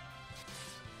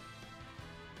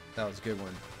 That was a good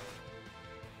one.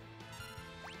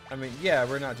 I mean, yeah,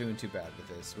 we're not doing too bad with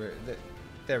this.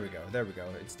 There we go. There we go.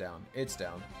 It's down. It's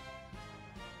down.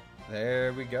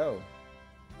 There we go.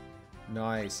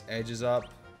 Nice. Edge is up.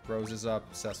 Rose is up.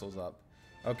 Cecil's up.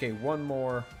 Okay, one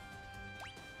more.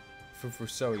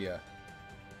 Fufusoya.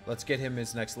 Let's get him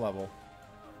his next level.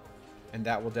 And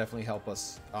that will definitely help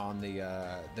us on the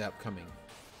upcoming.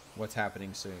 What's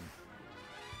happening soon.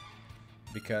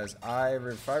 Because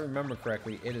if I remember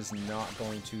correctly, it is not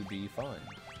going to be fun.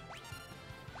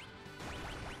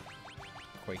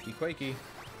 Quakey, quakey.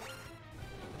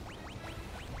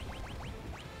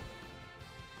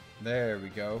 There we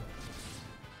go.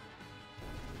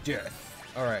 Death.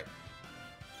 Alright.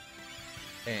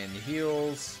 And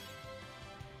heals.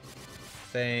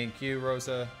 Thank you,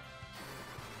 Rosa.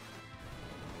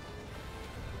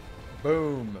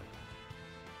 Boom.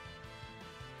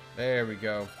 There we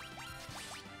go.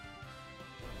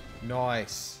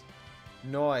 Nice.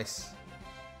 Nice.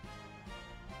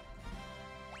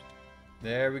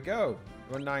 There we go.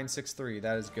 1963.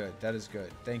 That is good. That is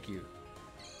good. Thank you.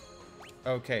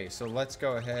 Okay, so let's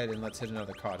go ahead and let's hit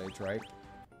another cottage, right?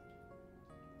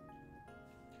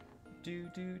 Do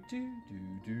do do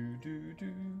do do do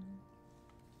do.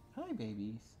 Hi,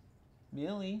 babies.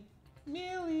 Millie.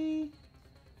 Millie.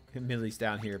 Millie's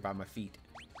down here by my feet.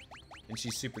 And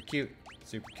she's super cute.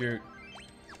 Super cute.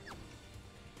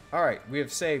 Alright, we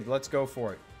have saved. Let's go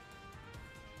for it.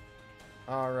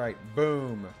 Alright,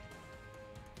 boom.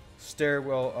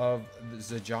 Stairwell of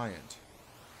the Giant.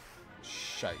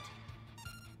 Shite.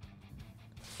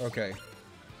 Okay.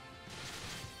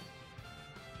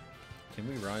 Can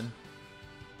we run?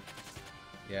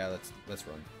 Yeah, let's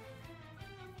run.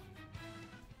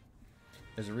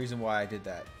 There's a reason why I did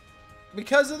that.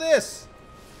 Because of this!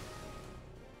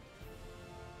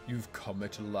 You've come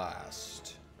at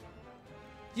last.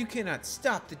 You cannot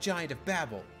stop the Giant of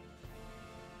Babel.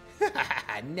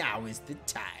 Now is the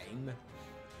time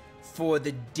for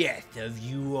the death of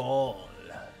you all.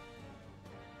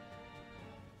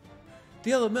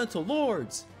 The Elemental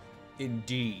Lords!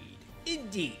 Indeed.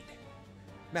 Indeed.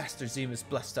 Master Zemus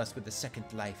blessed us with a second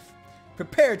life.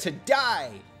 Prepare to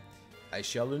die! I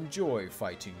shall enjoy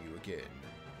fighting you again.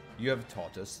 You have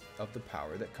taught us of the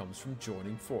power that comes from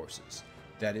joining forces.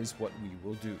 That is what we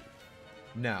will do.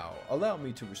 Now, allow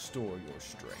me to restore your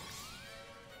strength.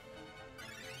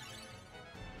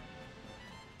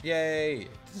 Yay!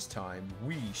 This time,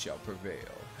 we shall prevail.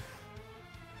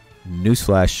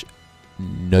 Newsflash,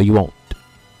 no you won't.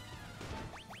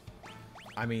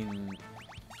 I mean,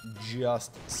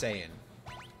 just saying.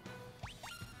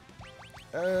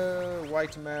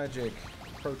 White magic.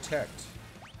 Protect.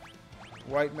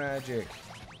 White magic.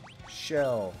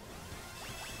 Shell.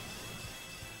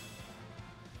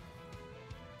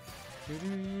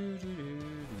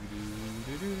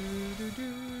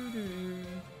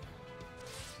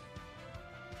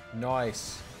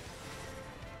 Nice.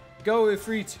 Go,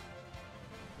 Ifrit.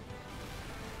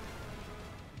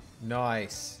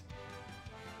 Nice.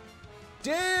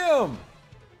 Damn!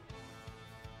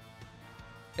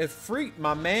 Ifrit,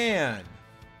 my man.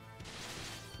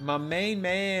 My main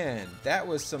man. That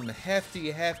was some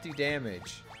hefty, hefty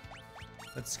damage.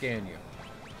 Let's scan you.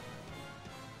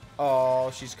 Oh,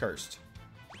 she's cursed.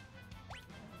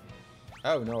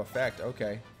 Oh, no effect.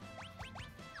 Okay.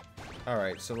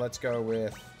 Alright, so let's go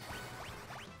with...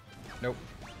 Nope.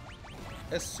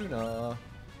 Esuna.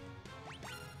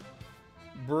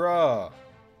 Bruh.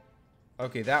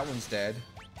 Okay, that one's dead.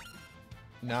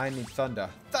 Now I need Thunder.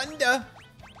 Thunder!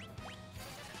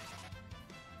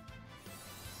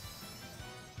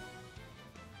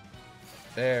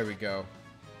 There we go.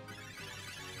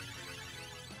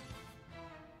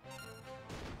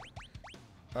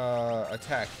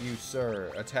 Attack you,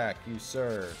 sir. Attack you,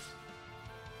 sir.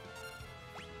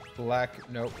 Black,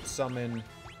 nope. Summon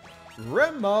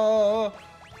Rema!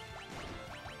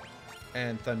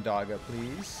 And Thundaga,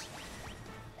 please.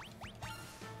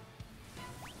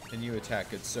 And you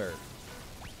attack, good sir.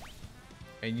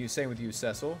 And you, same with you,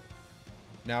 Cecil.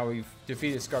 Now we've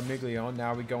defeated Scarmiglione.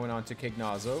 Now we're going on to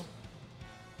Kignazo.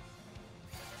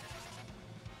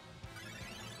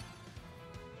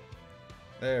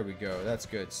 There we go. That's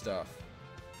good stuff.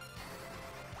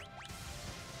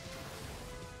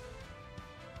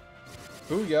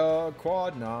 Booyah!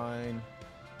 Quad 9.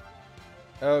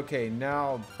 Okay,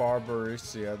 now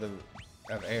Barbarissia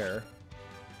of air.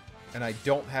 And I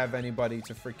don't have anybody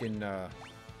to freaking...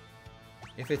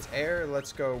 if it's air,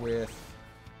 let's go with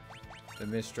the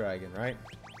Mist Dragon, right?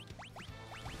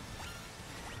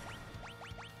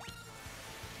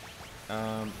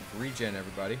 Regen,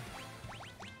 everybody.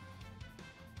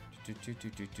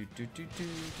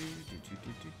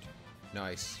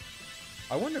 Nice.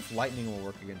 I wonder if lightning will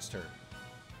work against her.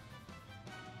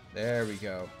 There we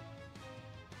go.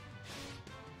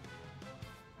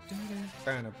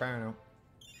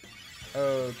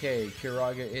 Okay,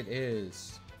 Kiraga it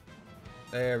is.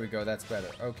 There we go, that's better.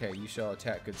 Okay, you shall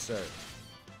attack, good sir.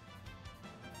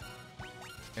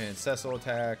 And Cecil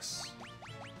attacks.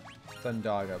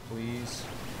 Thundaga, please.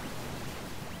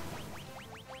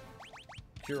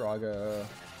 Kiraga.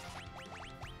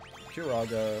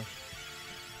 Kiraga.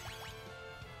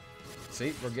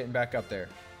 See, we're getting back up there.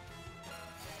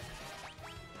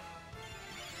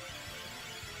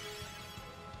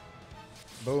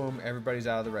 Boom, everybody's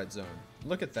out of the red zone.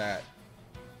 Look at that.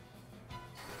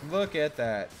 Look at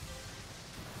that.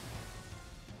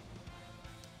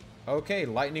 Okay,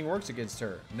 lightning works against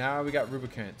her. Now we got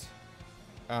Rubicant.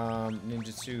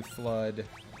 Ninjutsu, Flood.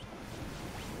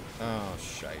 Oh,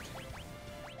 shite.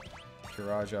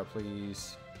 Kiraja,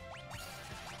 please.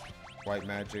 White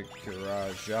Magic,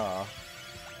 Kiraja.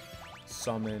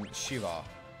 Summon Shiva.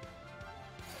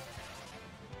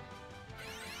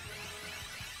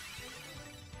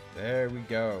 There we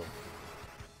go.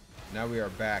 Now we are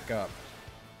back up.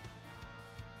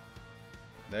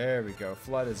 There we go.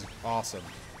 Flood is awesome.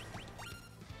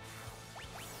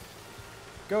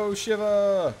 Go,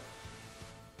 Shiva!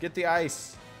 Get the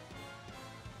ice.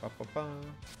 Ba, ba, ba.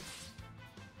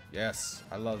 Yes,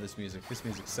 I love this music. This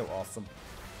music's so awesome.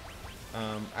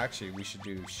 Actually, we should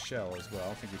do Shell as well.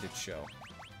 I think we did Shell.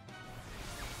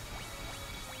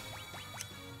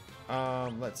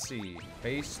 Let's see.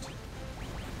 Haste.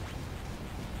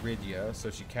 Rydia,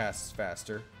 so she casts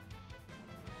faster.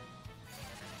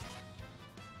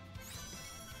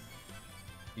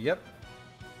 Yep.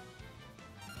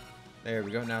 There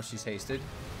we go, now she's hasted.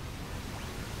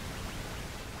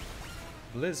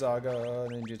 Blizzaga,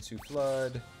 Ninjutsu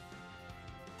Flood.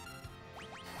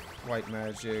 White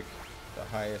Magic, the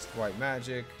highest white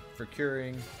magic for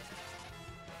curing.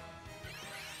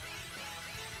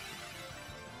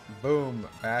 Boom,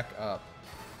 back up.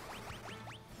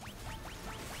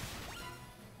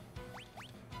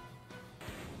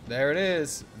 There it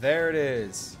is. There it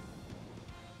is.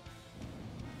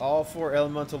 All 4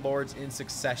 Elemental Lords in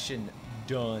succession.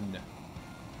 Done.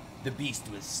 The beast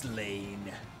was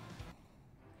slain.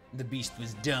 The beast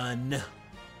was done.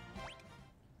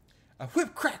 A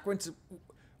whip crack went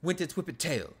its whipped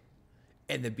tail,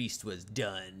 And the beast was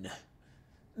done.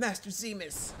 Master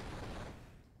Zemus,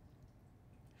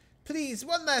 please,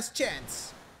 one last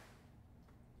chance.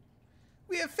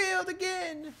 We have failed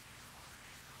again.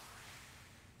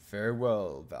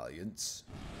 Farewell, Valiants.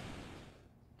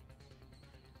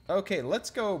 Okay, let's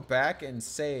go back and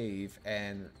save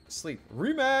and sleep.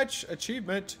 Rematch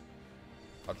achievement.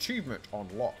 Achievement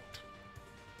unlocked.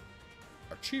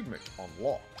 Achievement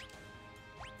unlocked.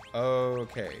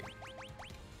 Okay.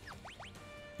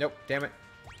 Nope, damn it.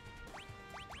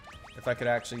 If I could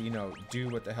actually, you know, do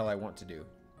what the hell I want to do.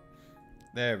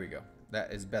 There we go.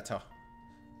 That is better.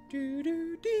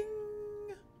 Doo-doo-ding.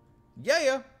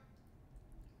 Yeah.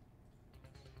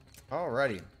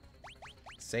 Alrighty.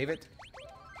 Save it.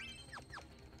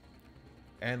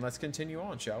 And let's continue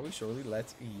on, shall we? Surely,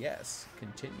 let's, yes,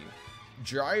 continue.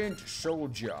 Giant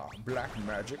Soldier, Black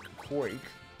Magic, Quake.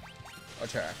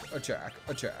 Attack, attack,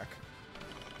 attack.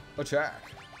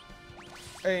 Attack.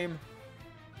 Aim.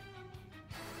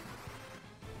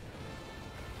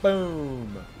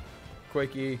 Boom.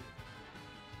 Quakey.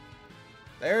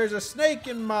 There's a snake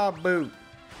in my boot.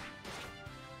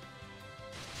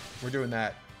 We're doing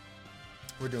that.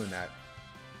 We're doing that.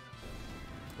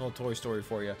 Little Toy Story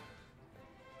for you.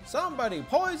 Somebody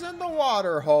poison the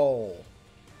water hole.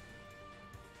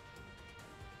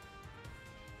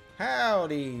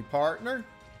 Howdy, partner.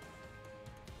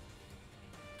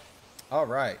 All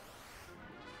right.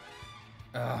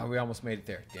 We almost made it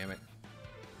there. Damn it.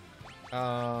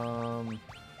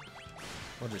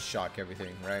 We'll just shock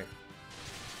everything, right?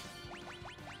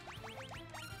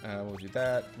 We'll do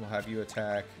that. We'll have you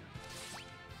attack.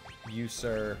 You,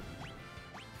 sir.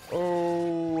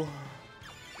 Oh.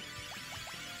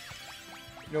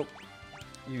 Nope.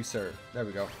 You, sir. There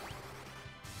we go.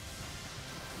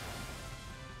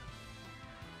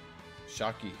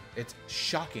 Shocky. It's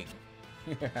shocking.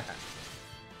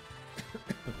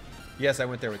 Yes, I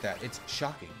went there with that. It's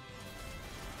shocking.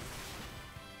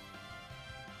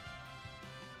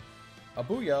 A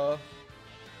booyah.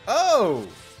 Oh!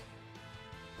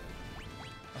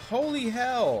 Holy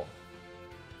hell.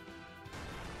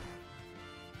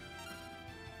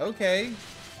 Okay.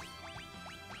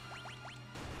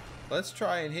 Let's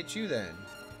try and hit you then.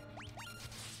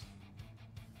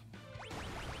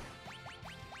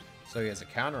 So he has a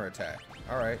counter attack.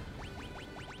 Alright.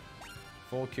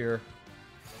 Full cure.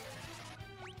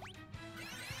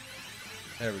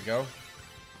 There we go.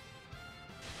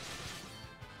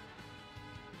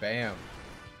 Bam.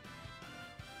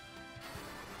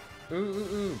 Ooh,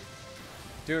 ooh, ooh.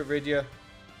 Do it, Rydia.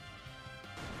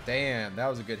 Damn, that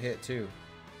was a good hit, too.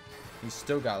 He's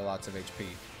still got lots of HP.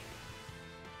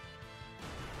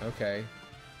 Okay.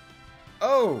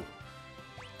 Oh!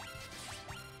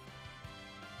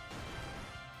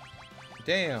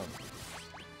 Damn.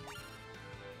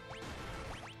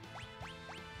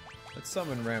 Let's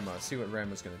summon Rama. See what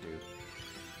Rama's gonna do.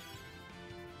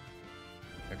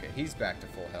 Okay, he's back to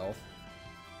full health.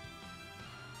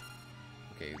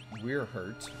 Okay, we're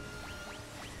hurt.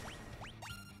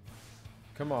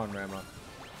 Come on, Rama.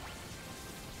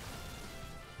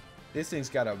 This thing's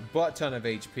got a butt ton of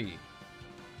HP.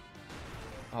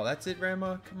 Oh, that's it,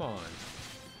 Rama? Come on.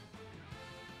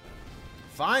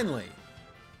 Finally!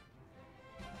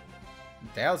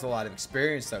 That was a lot of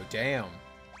experience, though. Damn.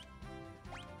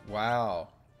 Wow.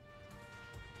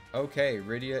 Okay,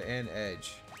 Rydia and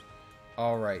Edge.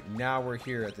 Alright, now we're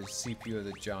here at the CPU of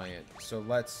the Giant. So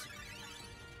let's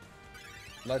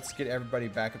get everybody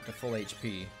back up to full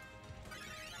HP.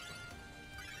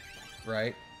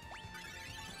 Right?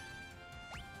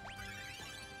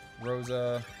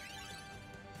 Rosa,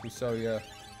 Fusoya.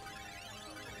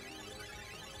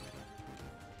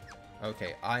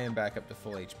 Okay, I am back up to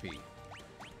full HP.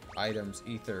 Items,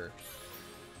 Ether.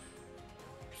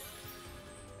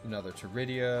 Another to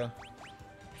Rydia.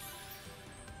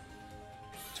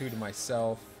 2 to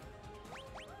myself.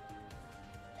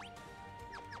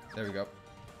 There we go.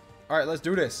 Alright, let's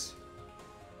do this.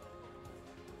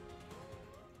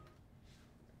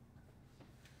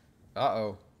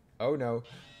 Uh-oh. Oh no.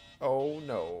 Oh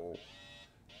no.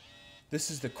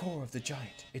 This is the core of the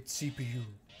Giant. Its CPU.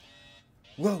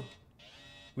 Whoa!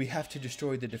 We have to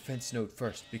destroy the defense node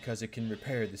first because it can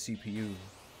repair the CPU.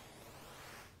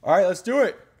 Alright, let's do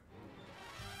it!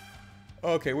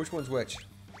 Okay, which one's which?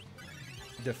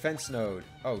 Defense node.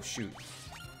 Oh, shoot.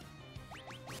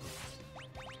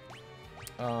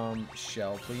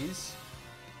 Shell, please.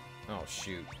 Oh,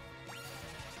 shoot.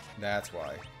 That's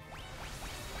why.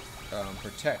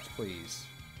 Protect, please.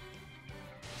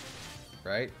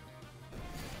 Right?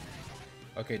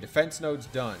 Okay, defense node's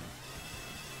done.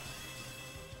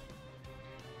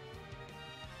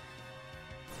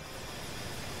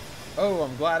 Oh,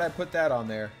 I'm glad I put that on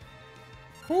there.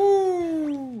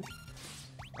 Whoo!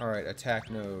 Alright, attack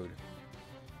node.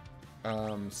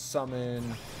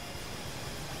 Summon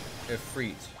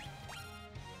Ifrit.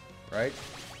 Right?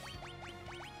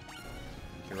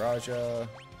 Kiraja.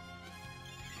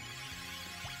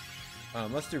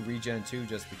 Let's do regen too,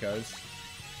 just because.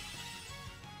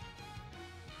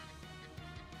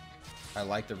 I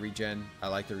like the regen. I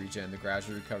like the regen. The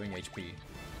gradually recovering HP.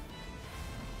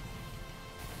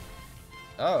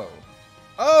 Oh.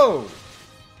 Oh!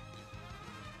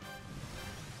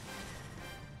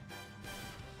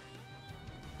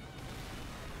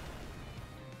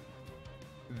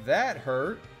 That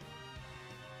hurt.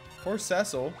 Poor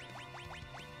Cecil.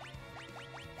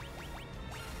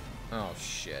 Oh,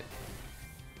 shit.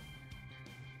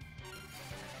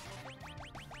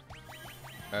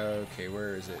 Okay,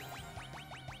 where is it?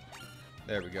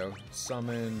 There we go.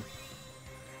 Summon.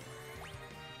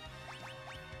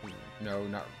 No,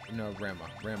 Rama.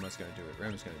 Rama's gonna do it.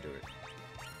 Rama's gonna do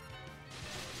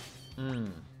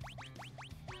it.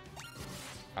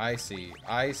 I see.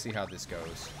 I see how this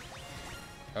goes.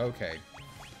 Okay.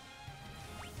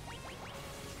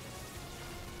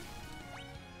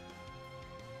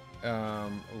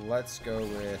 Let's go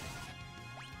with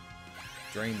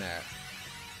drain that.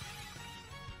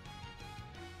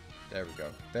 There we go.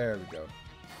 There we go.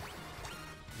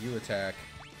 You attack.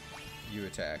 You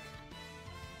attack.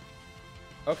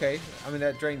 Okay, I mean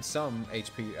that drained some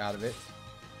HP out of it.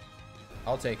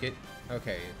 I'll take it.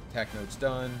 Okay, attack node's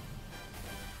done.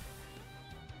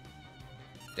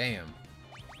 Damn.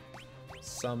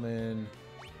 Summon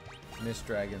Mist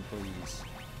Dragon, please.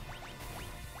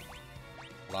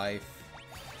 Life.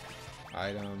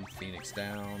 Item. Phoenix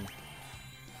down.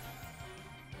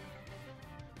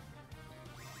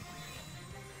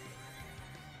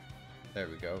 There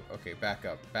we go. Okay, back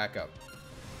up. Back up.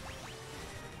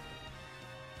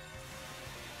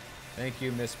 Thank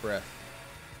you, Miss Breath.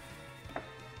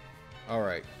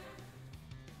 Alright.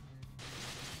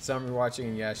 Some are watching,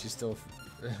 and yeah, she's still...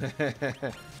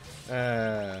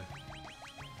 I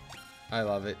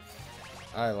love it.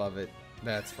 I love it.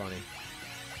 That's funny.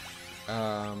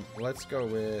 Let's go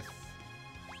with...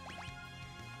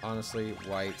 honestly,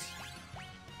 white.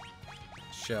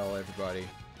 Shell, everybody.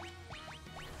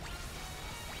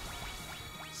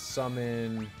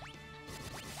 summon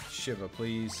Shiva,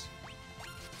 please.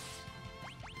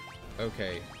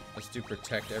 Okay, let's do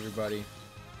protect everybody.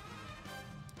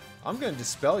 I'm gonna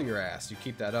dispel your ass. You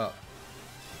keep that up.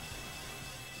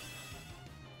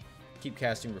 Keep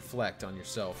casting reflect on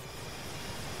yourself.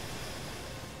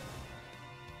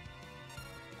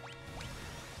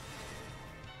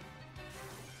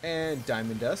 And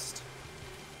diamond dust.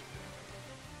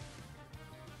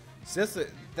 So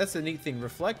that's the neat thing.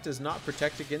 Reflect does not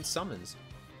protect against summons.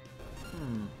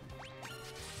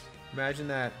 Imagine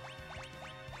that.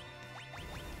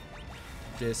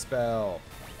 Dispel.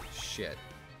 Shit.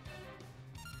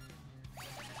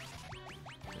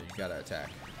 You gotta attack.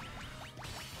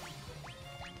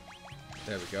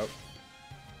 There we go.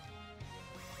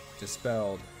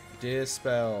 Dispelled.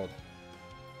 Dispelled.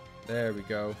 There we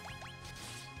go.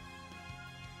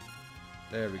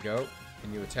 There we go.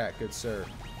 And you attack, good sir.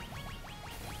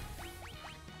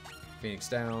 Phoenix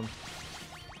down.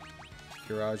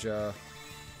 Kiraja.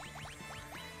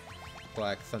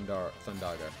 Black Thundaga.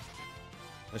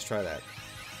 Let's try that.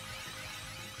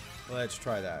 Let's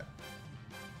try that.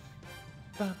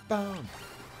 Bum, bum.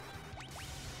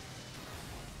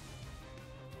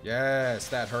 Yes,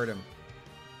 that hurt him.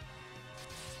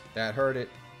 That hurt it.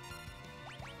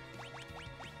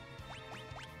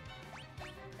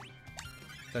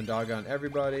 Thundaga on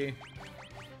everybody.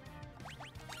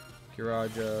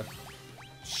 Kiraja.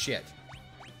 Shit.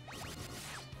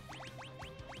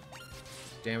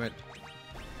 Damn it.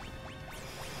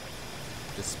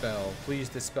 Dispel. Please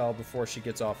dispel before she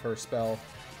gets off her spell.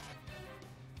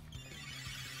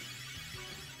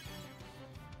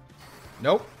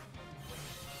 Nope.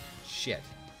 Shit.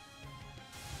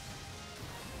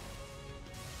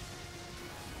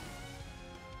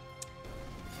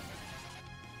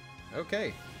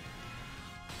 Okay.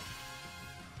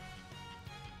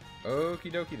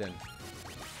 Okie dokie then.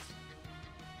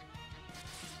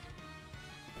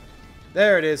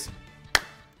 There it is.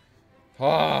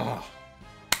 Ah.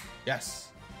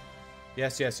 Yes.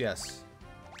 Yes, yes, yes.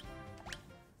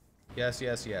 Yes,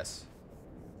 yes, yes.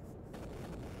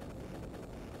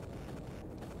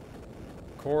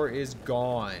 Core is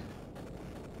gone.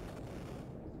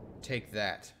 Take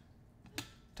that.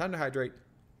 Time to hydrate.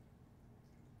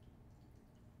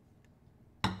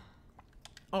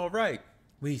 All right.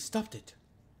 We stopped it.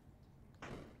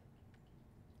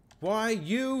 Why,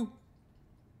 you?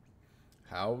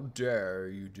 How dare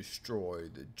you destroy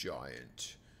the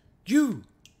giant? You!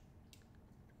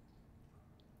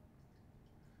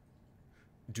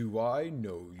 Do I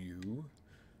know you?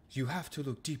 You have to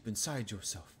look deep inside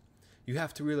yourself. You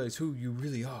have to realize who you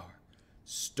really are.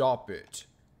 Stop it.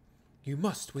 You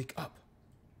must wake up.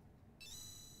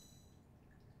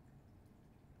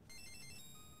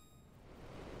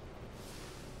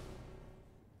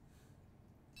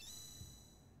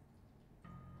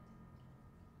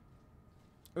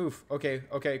 Oof. Okay.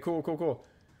 Okay. Cool. Cool. Cool.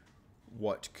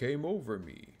 What came over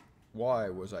me? Why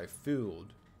was I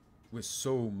filled with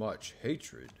so much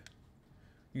hatred?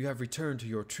 You have returned to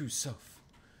your true self.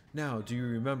 Now, do you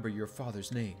remember your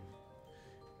father's name?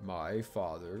 My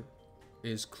father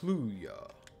is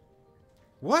Kluya.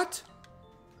 What?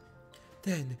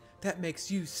 Then that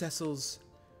makes you Cecil's...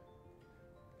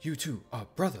 You two are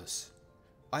brothers.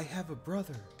 I have a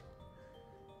brother.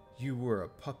 You were a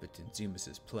puppet in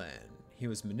Zemus's plan. He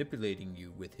was manipulating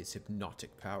you with his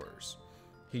hypnotic powers.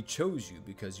 He chose you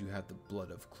because you had the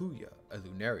blood of Kluya, a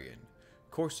Lunarian,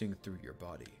 coursing through your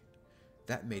body.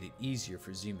 That made it easier for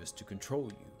Zemus to control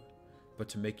you, but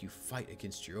to make you fight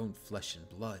against your own flesh and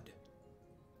blood.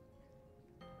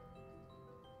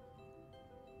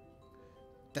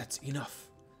 That's enough.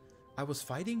 I was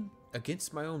fighting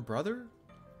against my own brother?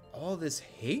 All this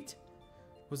hate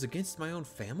was against my own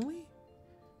family?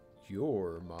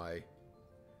 You're my...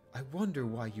 I wonder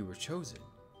why you were chosen.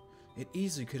 It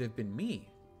easily could have been me.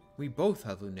 We both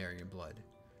have Lunarian blood.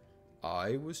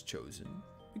 I was chosen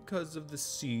because of the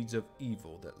seeds of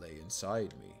evil that lay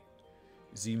inside me.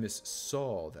 Zemus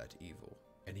saw that evil,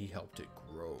 and he helped it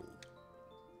grow.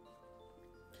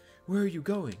 Where are you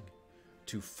going?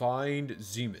 To find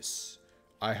Zemus.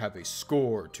 I have a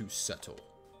score to settle.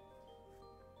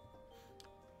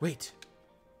 Wait.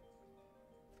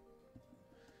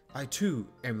 I too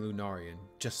am Lunarian,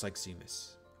 just like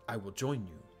Zemus. I will join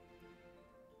you.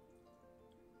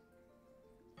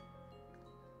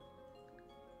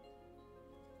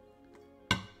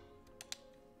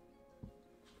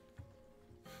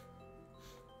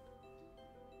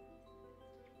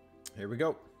 Here we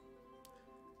go.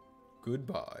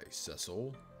 Goodbye,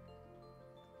 Cecil.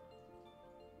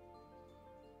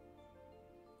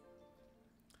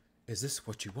 Is this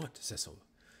what you want, Cecil?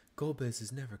 Golbez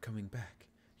is never coming back.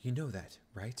 You know that,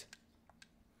 right?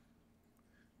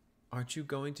 Aren't you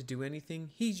going to do anything?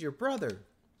 He's your brother.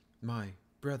 My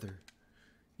brother.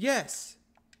 Yes!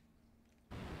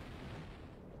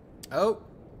 Oh,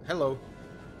 hello.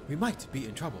 We might be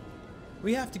in trouble.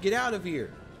 We have to get out of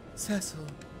here. Cecil.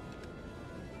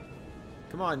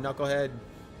 Come on, knucklehead.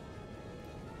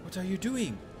 What are you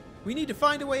doing? We need to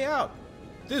find a way out.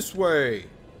 This way.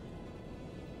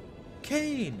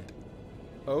 Cain.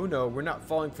 Oh no, we're not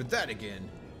falling for that again.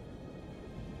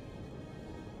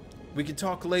 We can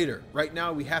talk later. Right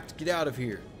now, we have to get out of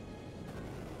here.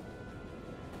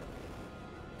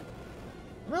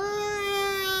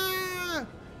 Ah!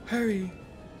 Hurry.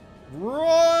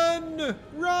 Run!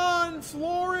 Run,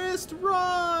 Florist,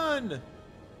 run!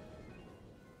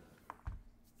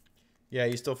 Yeah,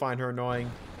 you still find her annoying.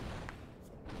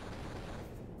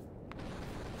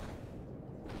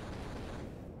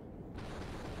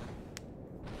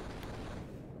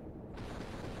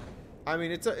 I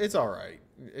mean, it's all right.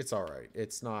 It's all right.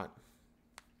 It's not.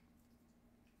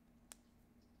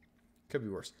 Could be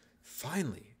worse.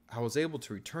 Finally, I was able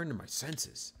to return to my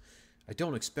senses. I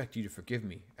don't expect you to forgive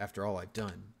me after all I've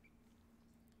done.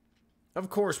 Of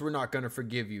course we're not going to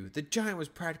forgive you. The giant was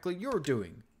practically your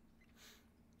doing.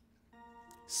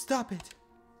 Stop it.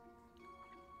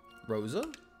 Rosa?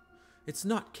 It's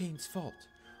not Cain's fault.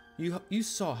 You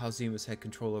saw how Zemus had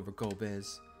control over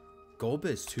Golbez.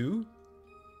 Golbez too?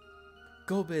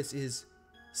 Golbez is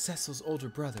Cecil's older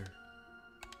brother.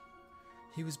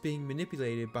 He was being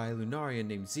manipulated by a Lunarian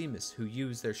named Zemus, who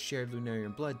used their shared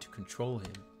Lunarian blood to control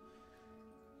him.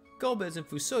 Golbez and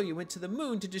Fusoya went to the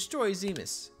moon to destroy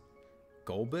Zemus.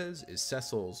 Golbez is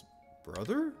Cecil's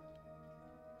brother?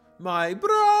 My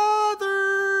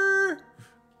brother!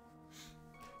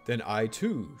 Then I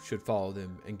too should follow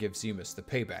them and give Zemus the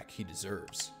payback he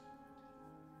deserves.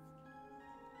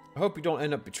 I hope you don't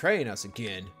end up betraying us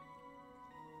again.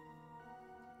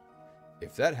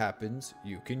 If that happens,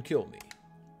 you can kill me.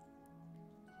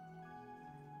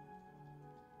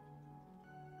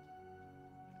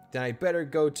 Then I better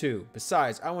go too.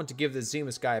 Besides, I want to give this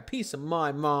Zemus guy a piece of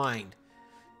my mind.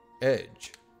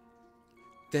 Edge.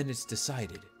 Then it's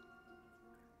decided.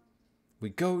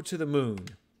 We go to the moon.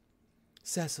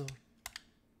 Cecil.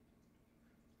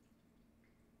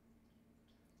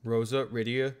 Rosa,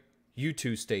 Rydia, you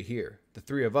two stay here. The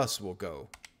three of us will go.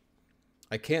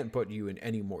 I can't put you in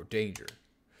any more danger.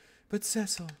 But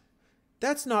Cecil,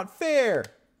 that's not fair.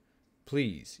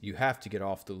 Please, you have to get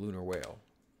off the lunar whale.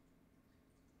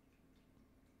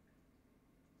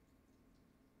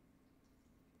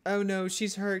 Oh no,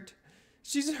 she's hurt.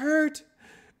 She's hurt.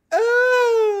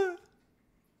 Ah!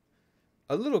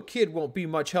 A little kid won't be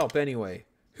much help anyway.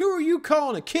 Who are you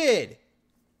calling a kid?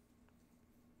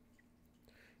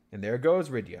 And there goes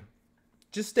Rydia.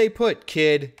 Just stay put,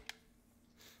 kid.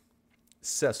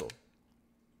 Cecil.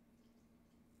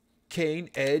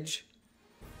 Cain, Edge.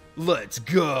 Let's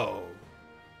go.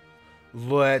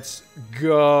 Let's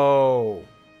go.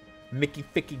 Mickey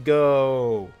Ficky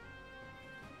go.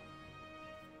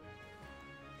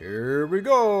 Here we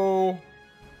go.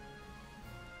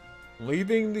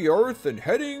 Leaving the Earth and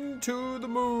heading to the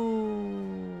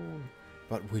moon.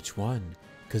 But which one?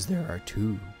 Because there are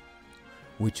two.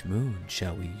 Which moon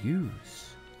shall we use?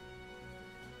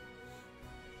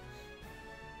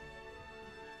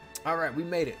 Alright, we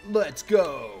made it. Let's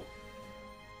go.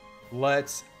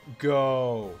 Let's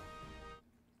go.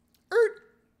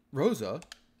 Rosa?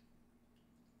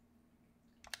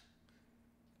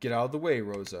 Get out of the way,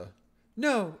 Rosa.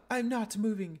 No, I'm not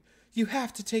moving. You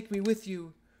have to take me with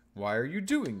you. Why are you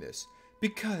doing this?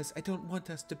 Because I don't want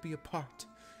us to be apart.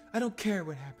 I don't care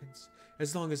what happens,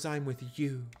 as long as I'm with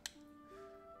you.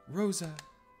 Rosa.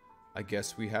 I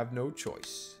guess we have no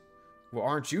choice. Well,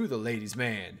 aren't you the ladies'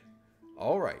 man?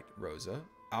 All right, Rosa.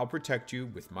 I'll protect you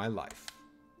with my life.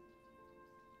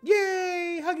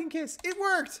 Yay! Hug and kiss. It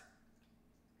worked!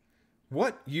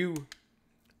 What? You?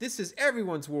 This is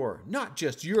everyone's war, not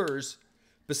just yours.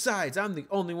 Besides, I'm the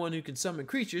only one who can summon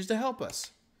creatures to help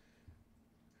us.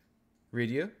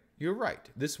 Rydia, you're right.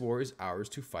 This war is ours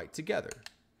to fight together.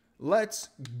 Let's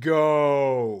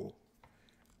go.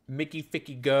 Mickey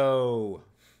Ficky go.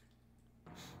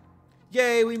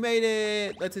 Yay, we made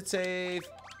it. Let's hit save.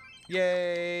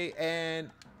 Yay. And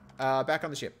back on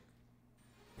the ship.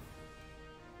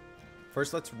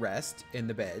 First, let's rest in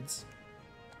the beds.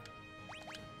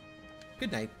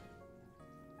 Good night.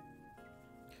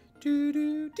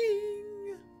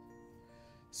 Doo-doo-ding.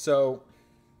 So,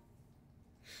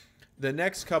 the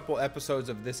next couple episodes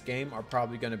of this game are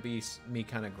probably going to be me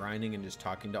kind of grinding and just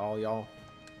talking to all y'all.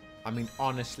 I mean,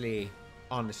 honestly,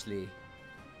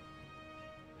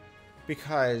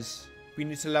 because we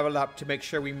need to level up to make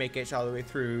sure we make it all the way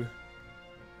through.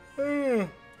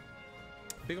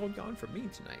 Big old yawn for me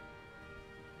tonight.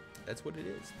 That's what it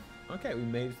is. Okay, we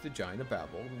made it to the Giant of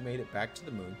Babel. We made it back to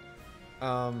the moon.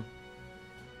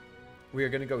 We are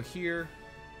going to go here.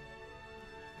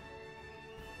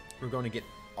 We're going to get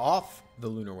off the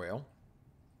lunar whale.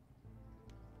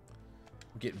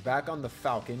 Get back on the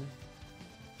Falcon.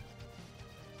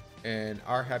 And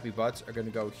our happy butts are going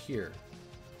to go here.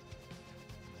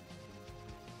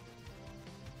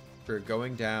 We're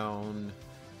going down.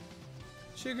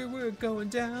 Sugar, we're going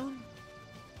down.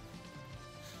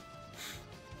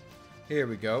 Here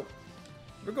we go.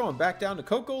 We're going back down to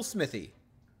Coco's Smithy.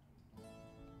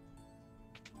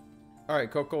 Alright,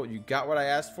 Coco, you got what I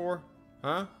asked for?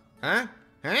 Huh? Huh?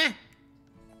 Huh?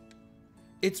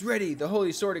 It's ready, the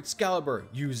Holy Sword Excalibur.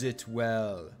 Use it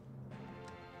well.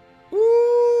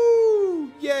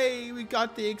 Woo! Yay, we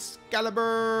got the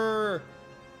Excalibur!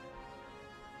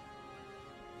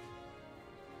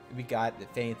 We got the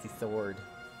fancy sword.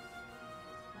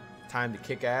 Time to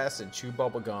kick ass and chew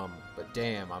bubble gum. But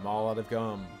damn, I'm all out of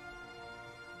gum.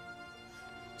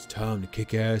 It's time to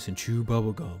kick ass and chew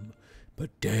bubble gum. But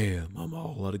damn, I'm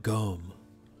all out of gum.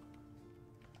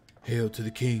 Hail to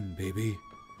the king, baby.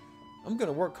 I'm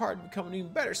gonna work hard to become an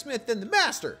even better smith than the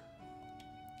master.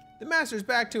 The master's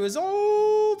back to his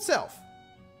old self.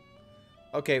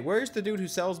 Okay, where's the dude who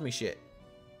sells me shit?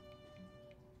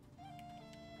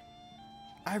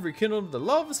 I've rekindled the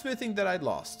love of smithing that I'd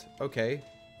lost. Okay.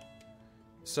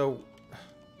 So,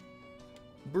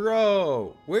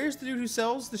 bro, where's the dude who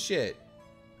sells the shit?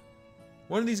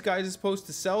 One of these guys is supposed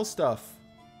to sell stuff.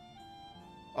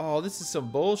 Oh, this is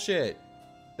some bullshit.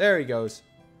 There he goes.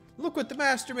 Look what the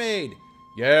master made.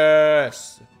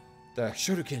 Yes. The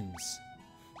shurikens.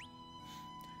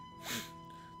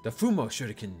 The Fumo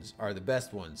shurikens are the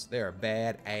best ones. They are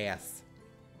badass.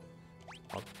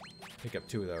 I'll pick up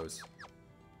 2 of those.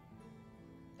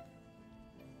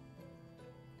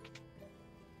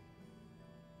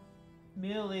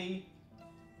 Millie.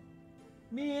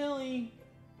 Millie.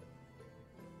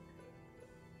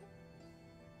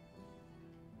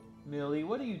 Millie,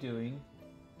 what are you doing?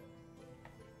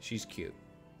 She's cute.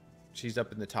 She's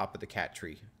up in the top of the cat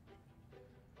tree.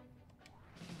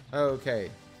 Okay.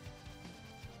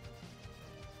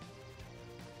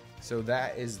 So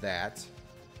that is that.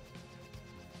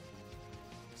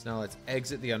 So now let's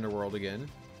exit the underworld again.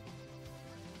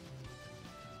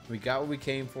 We got what we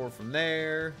came for from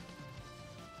there.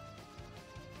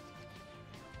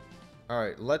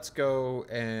 Alright, let's go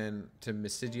and to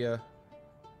Mysidia.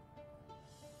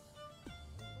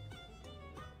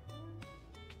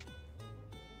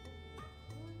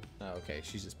 Oh, okay,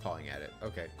 she's just pawing at it.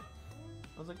 Okay.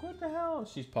 I was like, what the hell?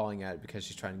 She's pawing at it because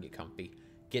she's trying to get comfy.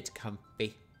 Get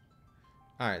comfy.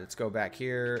 Alright, let's go back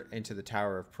here into the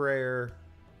Tower of Prayer.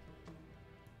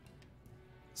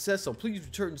 Cecil, please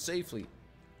return safely.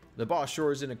 The boss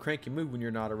sure is in a cranky mood when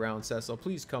you're not around, Cecil.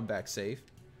 Please come back safe.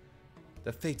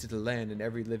 The fate of the land and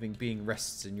every living being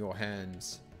rests in your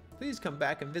hands. Please come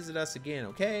back and visit us again,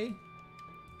 okay?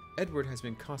 Edward has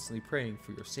been constantly praying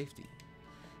for your safety.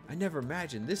 I never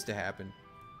imagined this to happen.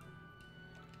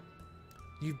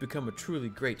 You've become a truly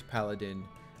great paladin.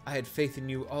 I had faith in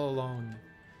you all along.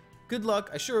 Good luck.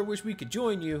 I sure wish we could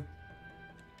join you.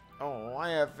 Oh, I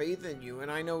have faith in you,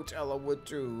 and I know Tella would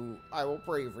too. I will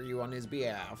pray for you on his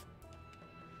behalf.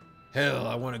 Hell,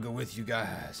 I want to go with you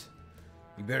guys.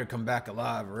 You better come back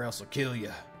alive or else I'll kill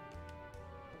you.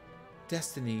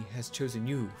 Destiny has chosen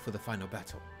you for the final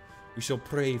battle. We shall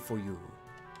pray for you.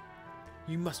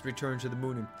 You must return to the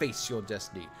moon and face your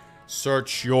destiny.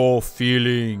 Search your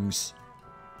feelings.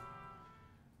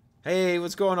 Hey,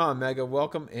 what's going on, Mega?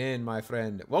 Welcome in, my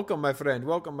friend. Welcome, my friend.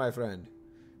 Welcome, my friend.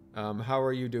 How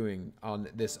are you doing on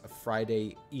this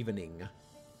Friday evening?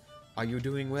 Are you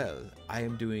doing well? I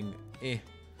am doing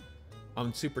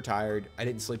I'm super tired. I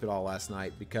didn't sleep at all last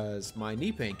night because my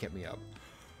knee pain kept me up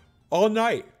all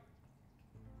night.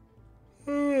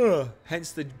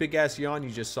 Hence the big ass yawn you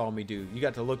just saw me do. You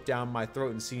got to look down my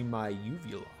throat and see my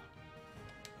uvula.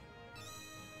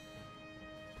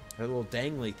 That little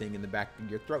dangly thing in the back of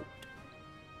your throat.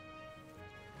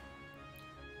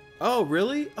 Oh,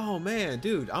 really? Oh, man,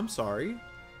 dude, I'm sorry.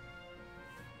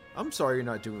 I'm sorry you're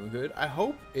not doing good. I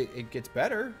hope it gets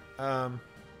better. Oh,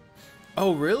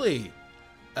 really?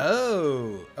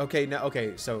 Oh, okay, now,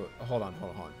 okay, so, hold on.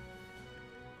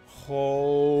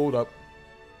 Hold up.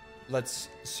 Let's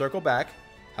circle back.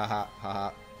 Haha,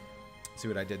 haha. See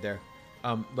what I did there?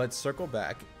 Let's circle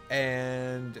back.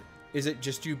 And is it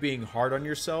just you being hard on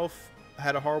yourself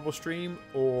had a horrible stream?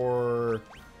 Or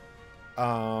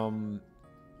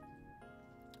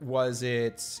Was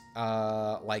it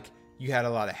like you had a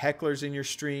lot of hecklers in your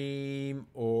stream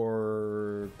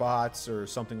or bots or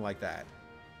something like that?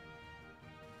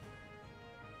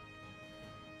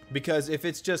 Because if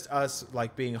it's just us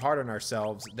like being hard on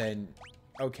ourselves, then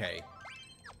okay.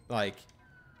 Like,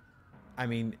 I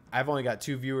mean, I've only got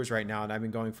 2 viewers right now and I've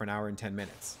been going for 1 hour and 10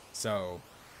 minutes. So,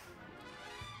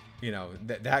 you know,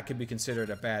 that could be considered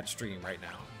a bad stream right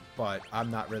now. But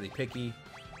I'm not really picky.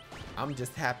 I'm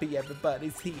just happy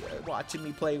everybody's here watching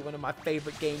me play one of my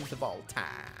favorite games of all time.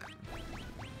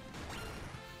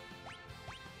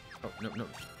 Oh, no.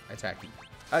 Attacky.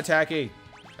 Attacky!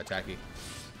 Attacky.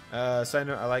 Side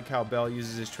note, I like how Bell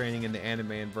uses his training in the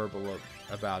anime and verbal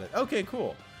about it. Okay,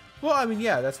 cool. Well, I mean,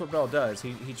 yeah, that's what Bell does.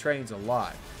 He trains a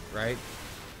lot, right?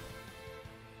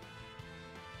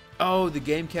 Oh, the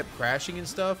game kept crashing and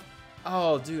stuff?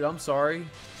 Oh, dude, I'm sorry.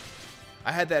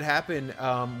 I had that happen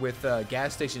with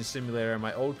Gas Station Simulator on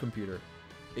my old computer.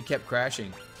 It kept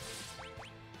crashing.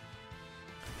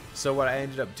 So what I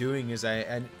ended up doing is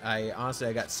I honestly,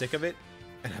 I got sick of it,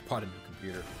 and I bought a new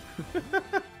computer.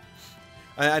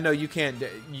 I know you can't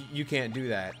do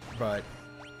that, but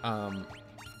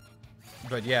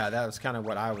yeah, that was kind of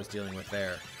what I was dealing with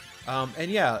there. And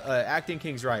yeah, Acting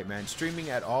King's right, man. Streaming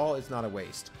at all is not a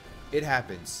waste. It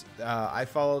happens. I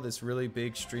follow this really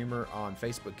big streamer on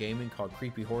Facebook Gaming called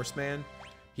Creepy Horseman.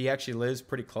 He actually lives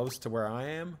pretty close to where I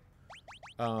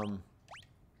am.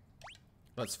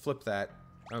 Let's flip that.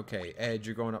 Okay, Edge,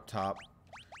 you're going up top.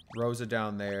 Rosa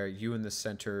down there. You in the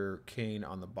center. Kane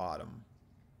on the bottom.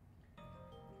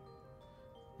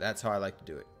 That's how I like to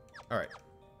do it. All right.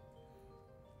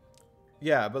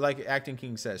 Yeah, but like Acting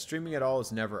King says, streaming at all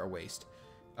is never a waste.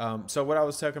 So what I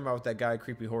was talking about with that guy,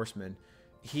 Creepy Horseman,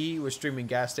 he was streaming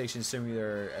Gas Station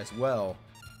Simulator as well,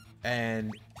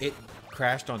 and it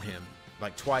crashed on him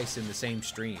like twice in the same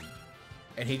stream.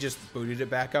 And he just booted it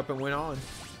back up and went on.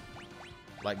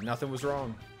 Like nothing was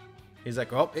wrong. He's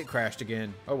like, oh, it crashed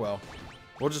again. Oh well.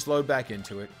 We'll just load back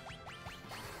into it.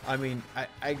 I mean,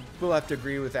 I will have to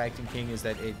agree with Acting King is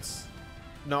that it's...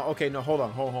 No, okay, no, hold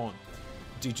on.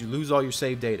 Did you lose all your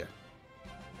save data?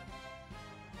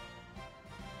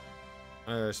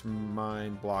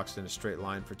 Mine blocks in a straight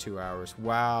line for 2 hours.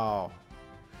 Wow.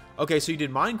 Okay, so you did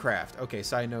Minecraft. Okay,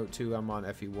 side note too, I'm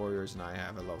on FE Warriors and I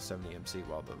have a level 70 MC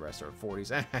while the rest are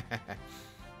 40s.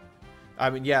 I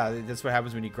mean, yeah, that's what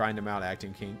happens when you grind them out,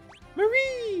 Acting King.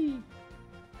 Marie!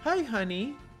 Hi,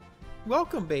 honey.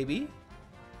 Welcome, baby.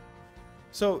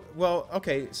 So, well,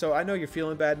 okay, so I know you're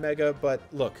feeling bad, Mega, but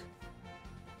look.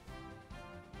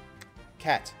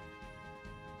 Cat.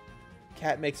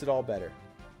 Cat makes it all better.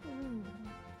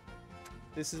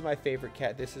 This is my favorite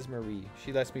cat. This is Marie.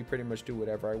 She lets me pretty much do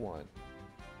whatever I want.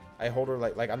 I hold her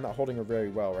like I'm not holding her very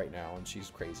well right now, and she's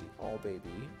crazy. Oh, baby.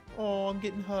 Oh, I'm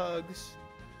getting hugs.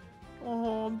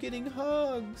 Oh, I'm getting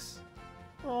hugs.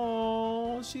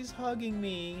 Oh, she's hugging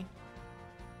me.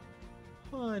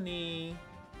 Honey.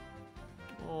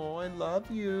 Oh, I love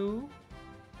you.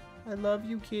 I love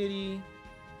you, kitty.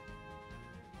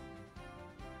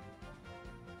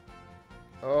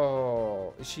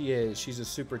 Oh, she is. She's a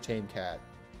super tame cat.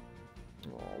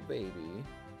 Oh, baby.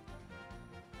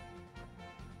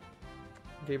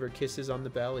 Gave her kisses on the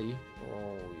belly.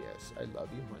 Oh, yes. I love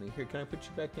you, honey. Here, can I put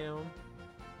you back down?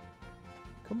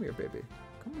 Come here, baby.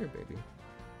 Come here, baby.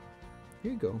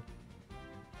 Here you go.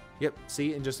 Yep,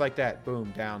 see? And just like that,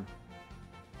 boom, down.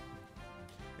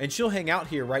 And she'll hang out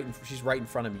here she's right in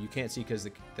front of me. You can't see because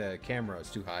the camera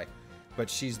is too high. But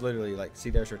she's literally like,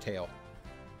 see, there's her tail.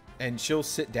 And she'll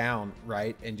sit down,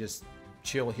 right, and just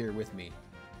chill here with me.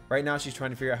 Right now, she's trying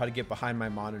to figure out how to get behind my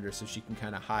monitor so she can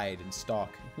kind of hide and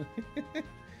stalk.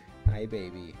 Hi,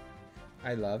 baby.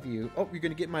 I love you. Oh, you're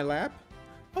going to get in my lap?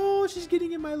 Oh, she's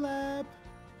getting in my lap.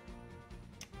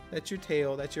 That's your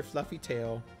tail. That's your fluffy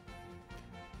tail.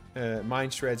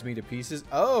 Mine shreds me to pieces.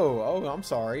 Oh, I'm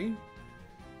sorry.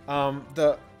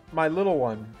 My little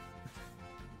one,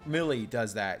 Millie,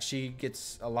 does that. She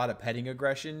gets a lot of petting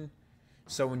aggression.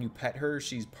 So when you pet her,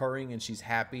 she's purring and she's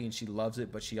happy and she loves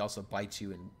it, but she also bites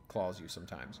you and claws you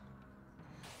sometimes.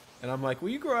 And I'm like, will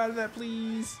you grow out of that,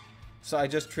 please? So I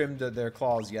just trimmed their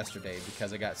claws yesterday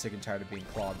because I got sick and tired of being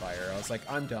clawed by her. I was like,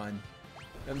 I'm done.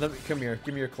 And come here,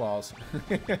 give me your claws.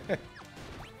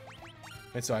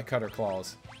 And so I cut her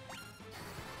claws.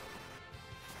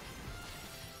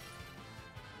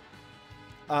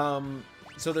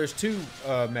 So there's two,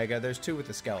 Mega. There's two with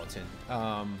the skeleton.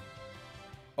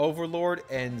 Overlord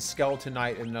and Skeleton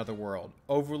Knight in Another World.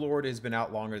 Overlord has been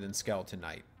out longer than Skeleton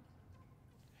Knight.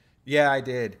 Yeah, I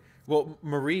did. Well,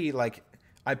 Marie, like,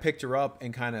 I picked her up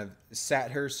and kind of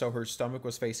sat her so her stomach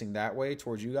was facing that way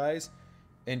towards you guys.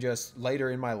 and just laid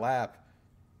her in my lap.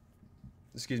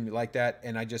 Excuse me, like that,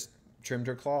 and I just trimmed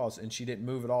her claws, and she didn't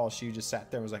move at all. She just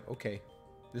sat there and was like, okay,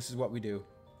 this is what we do.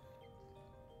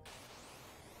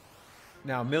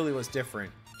 Now, Millie was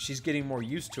different. She's getting more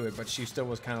used to it, but she still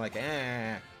was kind of like,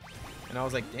 eh. And I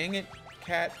was like, dang it,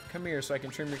 cat, come here so I can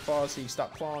trim your claws so you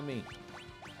stop clawing me.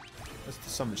 Let's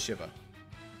summon Shiva.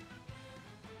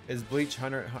 Is Bleach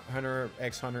Hunter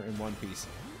x Hunter in One Piece?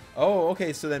 Oh,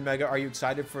 okay, so then, Mega, are you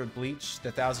excited for Bleach,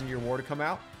 the 1,000-Year War to come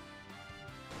out?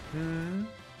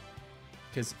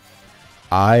 Because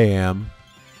I am.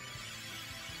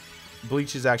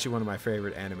 Bleach is actually one of my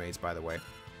favorite animes, by the way.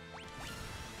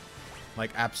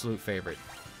 Like, absolute favorite.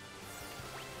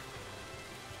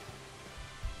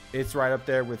 It's right up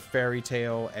there with Fairy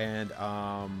Tail and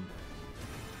Outlaw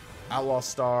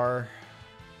Star.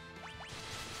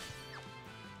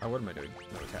 Oh, what am I doing?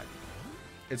 No attack.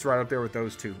 It's right up there with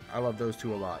those two. I love those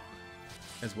two a lot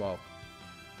as well.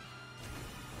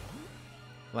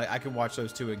 Like, I can watch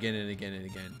those two again and again and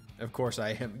again. Of course I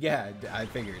am. Yeah, I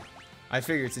figured. I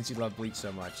figured since you love Bleach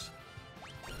so much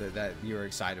that you were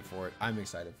excited for it. I'm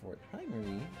excited for it. Hi,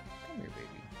 Marie. Come here,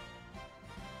 baby.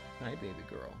 Hi, baby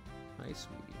girl. Hi,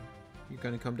 sweetie. You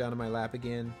gonna come down to my lap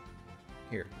again?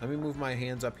 Here, let me move my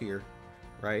hands up here,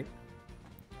 right?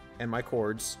 And my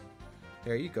cords.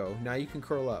 There you go. Now you can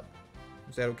curl up.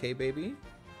 Is that okay, baby?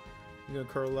 You gonna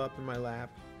curl up in my lap?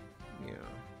 Yeah.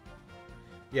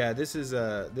 Yeah, this is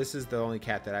the only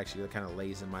cat that actually kind of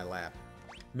lays in my lap.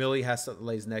 Millie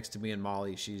lays next to me, and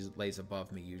Molly, she lays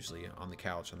above me usually on the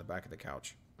couch, on the back of the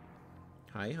couch.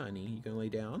 Hi, honey. You gonna lay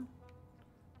down?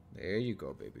 There you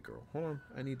go, baby girl. Hold on.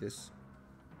 I need this.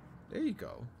 There you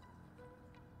go.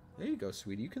 There you go,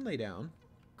 sweetie. You can lay down.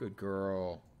 Good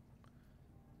girl.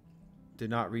 Did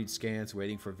not read scans,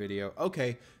 waiting for video.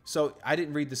 Okay, so I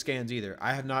didn't read the scans either.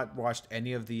 I have not watched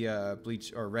any of the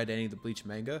Bleach, or read any of the Bleach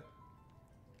manga.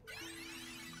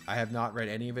 I have not read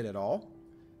any of it at all.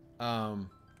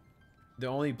 The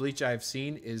only Bleach I've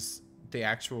seen is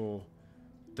the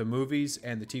movies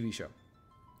and the TV show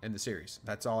and the series.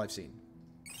 That's all I've seen.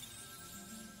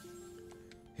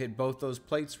 Hit both those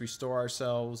plates, restore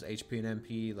ourselves, HP and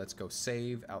MP. Let's go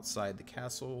save outside the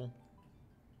castle.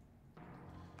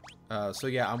 So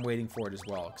yeah, I'm waiting for it as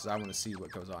well because I want to see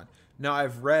what goes on. Now,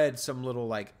 I've read some little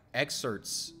like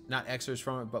excerpts, not excerpts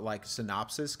from it, but like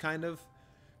synopsis kind of.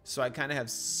 So I kind of have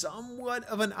somewhat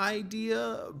of an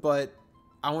idea, but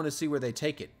I want to see where they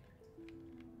take it.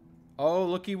 Oh,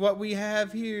 looky what we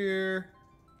have here.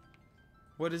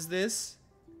 What is this?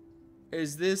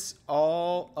 Is this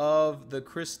all of the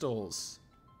crystals?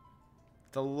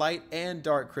 The light and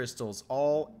dark crystals,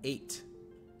 all 8.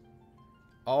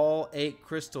 All 8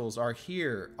 crystals are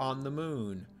here on the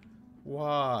moon.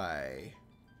 Why?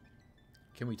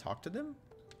 Can we talk to them?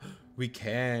 We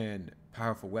can.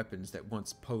 Powerful weapons that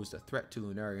once posed a threat to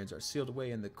Lunarians are sealed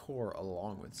away in the core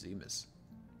along with Zemus.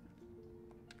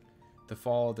 The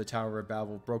fall of the Tower of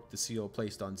Babel broke the seal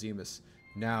placed on Zemus.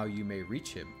 Now you may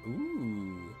reach him.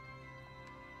 Ooh.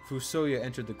 Fusoya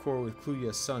entered the core with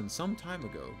Kluya's son some time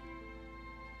ago.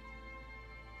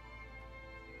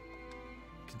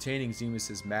 Containing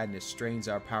Zemus's madness strains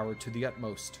our power to the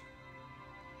utmost.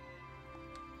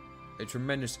 A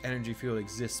tremendous energy field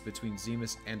exists between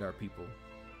Zemus and our people.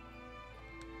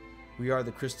 We are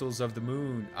the crystals of the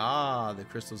moon. Ah, the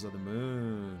crystals of the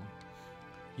moon.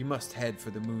 You must head for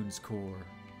the moon's core.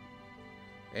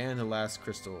 And the last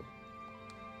crystal.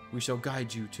 We shall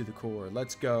guide you to the core.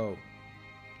 Let's go.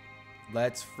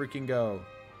 Let's freaking go.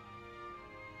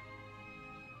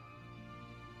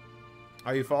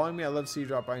 Are you following me? I'd love to see you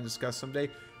drop by and discuss someday.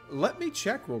 Let me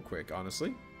check real quick,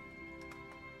 honestly.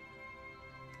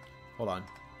 Hold on.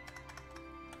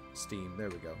 Steam. There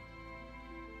we go.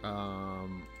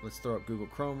 Let's throw up Google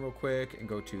Chrome real quick and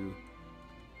go to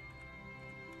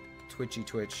Twitchy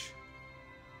Twitch.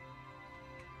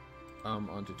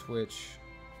 Onto Twitch.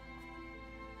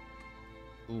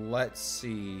 Let's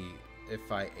see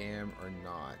if I am or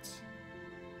not.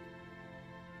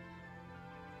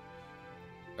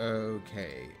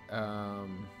 Okay.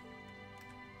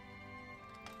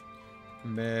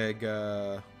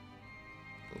 Mega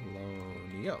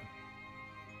Lonio.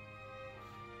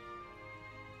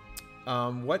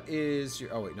 What is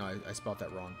your... Oh, wait, no, I spelled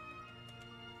that wrong.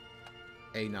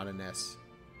 A, not an S.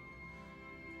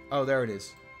 Oh, there it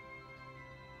is.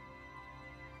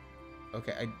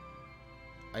 Okay,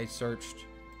 I searched.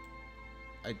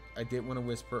 I didn't want to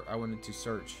whisper. I wanted to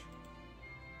search.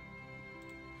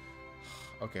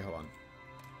 Okay, hold on.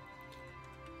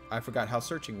 I forgot how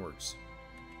searching works.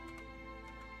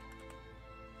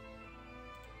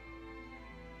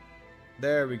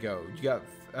 There we go. You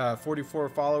got 44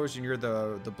 followers, and you're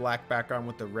the black background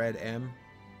with the red M.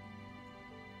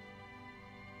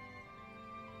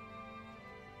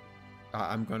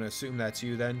 I'm gonna assume that's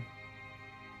you then.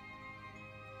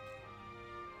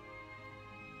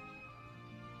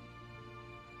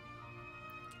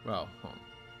 Well, hold on.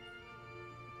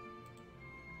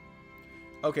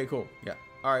 Okay, cool. Yeah.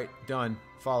 All right, done.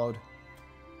 Followed.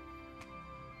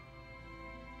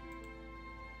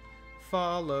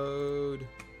 Followed.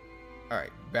 All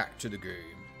right, back to the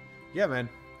game. Yeah, man.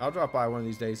 I'll drop by one of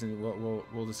these days and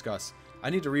we'll discuss. I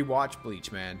need to rewatch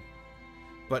Bleach, man.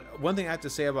 But one thing I have to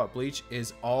say about Bleach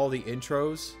is all the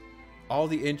intros, all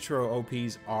the intro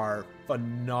OPs are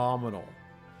phenomenal.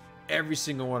 Every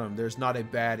single one of them. There's not a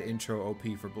bad intro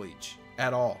OP for Bleach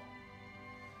at all.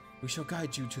 We shall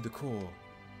guide you to the core.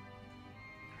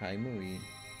 Hi, Marie.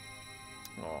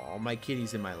 Oh, my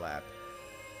kitty's in my lap.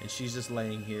 And she's just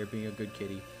laying here being a good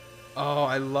kitty. Oh,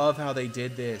 I love how they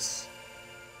did this.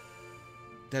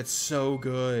 That's so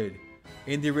good.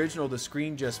 In the original, the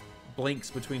screen just blinks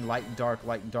between light and dark,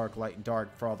 light and dark, light and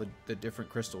dark for all the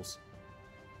different crystals.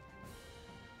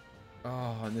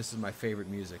 Oh, and this is my favorite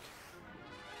music.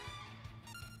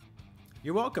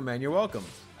 You're welcome, man. You're welcome.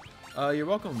 You're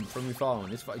welcome for me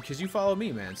following. It's because you follow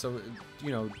me, man. So,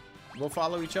 you know, we'll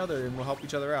follow each other and we'll help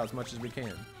each other out as much as we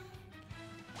can.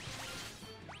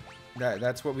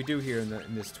 That's what we do here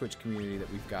in this Twitch community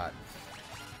that we've got.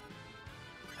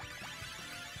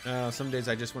 Some days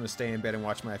I just want to stay in bed and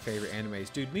watch my favorite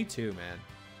animes. Dude, me too, man.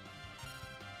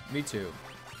 Me too.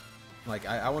 Like,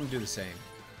 I want to do the same.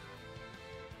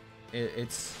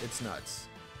 It's nuts.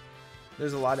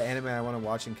 There's a lot of anime I want to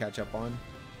watch and catch up on.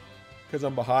 Because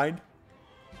I'm behind.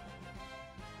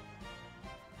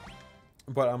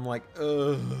 But I'm like,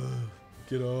 ugh,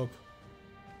 get up.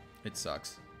 It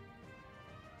sucks.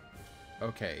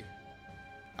 Okay.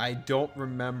 I don't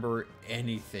remember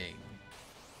anything.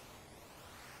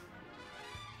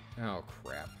 Oh,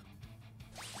 crap.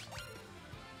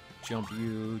 Jump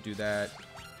you, do that.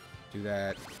 Do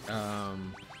that.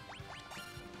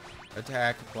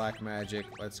 Attack, black magic.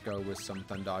 Let's go with some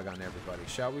Thundog on everybody.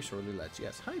 Shall we? Surely let's.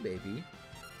 Yes. Hi, baby.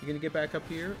 You gonna get back up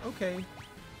here? Okay.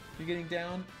 You're getting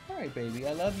down? Alright, baby.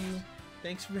 I love you.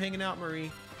 Thanks for hanging out, Marie.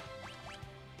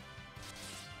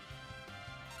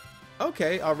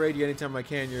 Okay, I'll raid you anytime I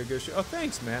can. You're a good Oh,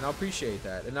 thanks, man. I'll appreciate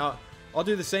that. And I'll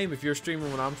do the same if you're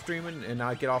streaming when I'm streaming and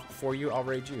I get off before you, I'll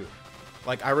raid you.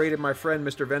 Like, I raided my friend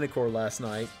Mr. Venicor last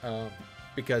night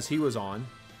because he was on.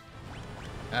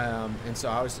 And so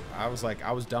I was like,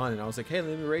 I was done, and I was like, hey,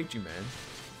 let me raid you, man.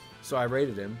 So I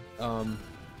raided him.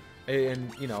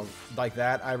 And, you know, like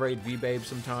that, I raid V-Babe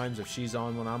sometimes if she's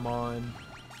on when I'm on.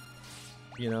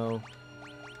 You know.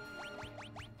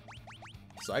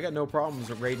 So I got no problems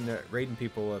with raiding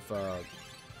people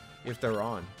if they're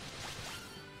on.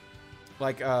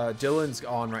 Like, Dylan's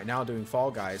on right now doing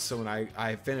Fall Guys, so when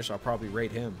I finish, I'll probably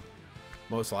raid him.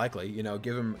 Most likely, you know,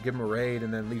 give him a raid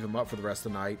and then leave him up for the rest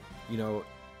of the night, you know,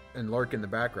 and lurk in the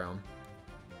background.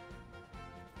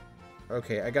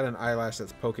 Okay, I got an eyelash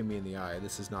that's poking me in the eye.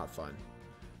 This is not fun.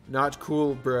 Not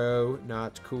cool, bro.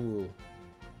 Not cool.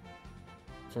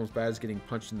 It's almost bad as getting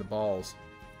punched in the balls.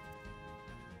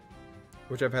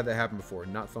 Which I've had that happen before.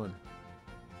 Not fun.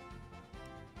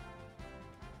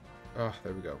 Oh,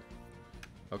 there we go.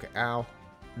 Okay, ow.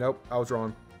 Nope, I was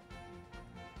wrong.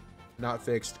 Not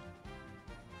fixed.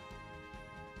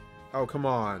 Oh, come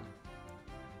on.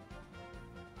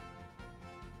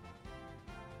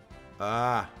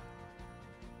 Ah.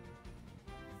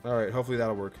 Alright, hopefully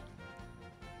that'll work.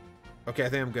 Okay, I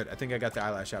think I'm good. I think I got the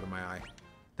eyelash out of my eye.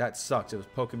 That sucked. It was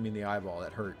poking me in the eyeball.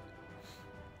 That hurt.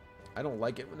 I don't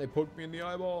like it when they poke me in the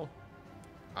eyeball.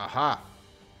 Aha.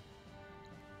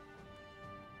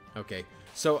 Okay,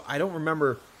 so I don't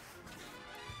remember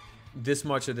this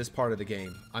much of this part of the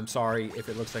game. I'm sorry if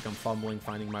it looks like I'm fumbling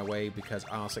finding my way, because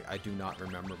honestly, I do not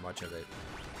remember much of it,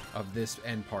 of this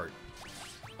end part.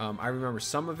 I remember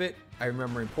some of it. I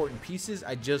remember important pieces.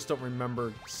 I just don't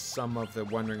remember some of the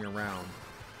wandering around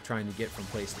trying to get from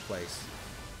place to place.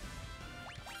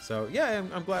 So yeah,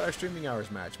 I'm glad our streaming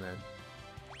hours match, man.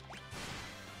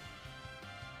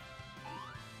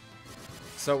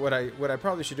 So what I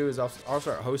probably should do is I'll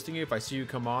start hosting you if I see you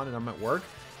come on and I'm at work.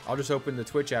 I'll just open the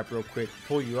Twitch app real quick,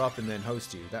 pull you up, and then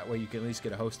host you. That way you can at least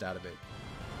get a host out of it.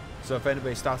 So if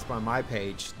anybody stops by my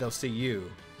page, they'll see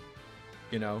you.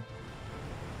 You know?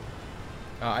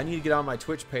 I need to get on my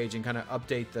Twitch page and kind of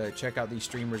update the check out these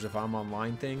streamers if I'm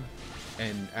online thing,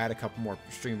 and add a couple more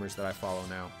streamers that I follow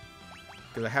now.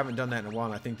 Because I haven't done that in a while,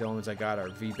 and I think the only ones I got are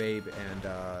V-Babe and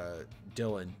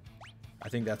Dylan. I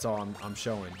think that's all I'm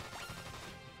showing.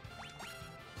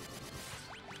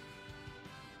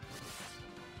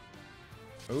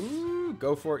 Ooh,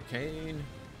 go for it, Kane.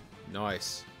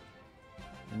 Nice.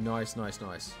 Nice, nice,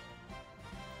 nice.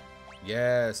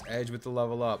 Yes, Edge with the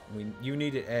level up. You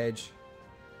needed Edge.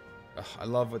 Ugh, I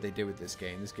love what they did with this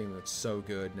game. This game looks so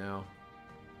good now.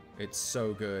 It's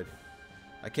so good.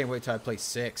 I can't wait till I play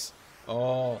 6.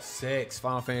 Oh, 6.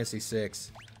 Final Fantasy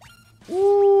 6.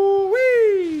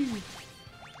 Woo-wee!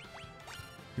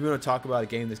 You want to talk about a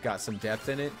game that's got some depth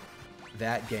in it?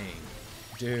 That game.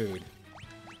 Dude.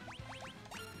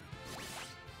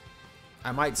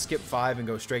 I might skip 5 and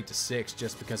go straight to 6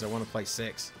 just because I want to play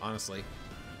 6, honestly.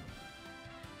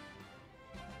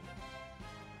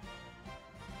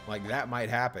 Like, that might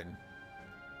happen.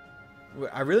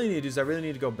 What I really need to do is I really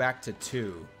need to go back to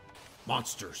 2.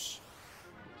 Monsters.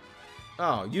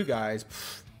 Oh, you guys.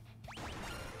 Pfft.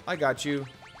 I got you.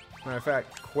 Matter of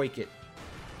fact, Quake it.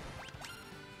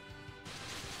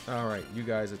 Alright, you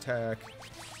guys attack.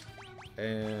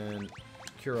 And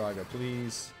Curaga,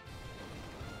 please.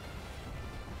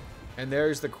 And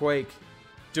there's the Quake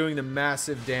doing the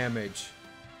massive damage.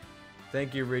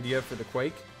 Thank you, Rydia, for the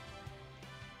Quake.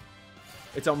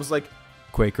 It's almost like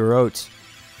Quaker Oats.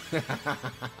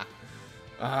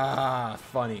 Ah,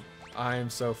 funny. I am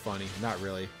so funny. Not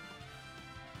really.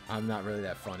 I'm not really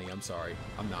that funny. I'm sorry.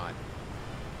 I'm not.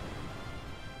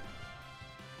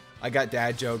 I got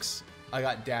dad jokes. I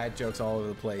got dad jokes all over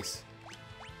the place.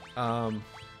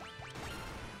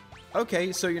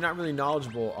 Okay, so you're not really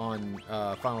knowledgeable on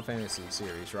Final Fantasy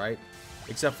series, right?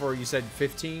 Except for you said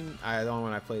 15. The only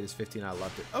one I played is 15. I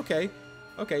loved it. Okay.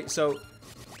 Okay, so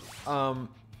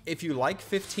if you like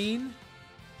 15,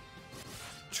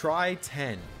 try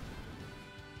 10.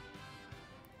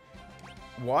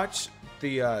 Watch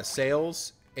the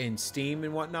sales in Steam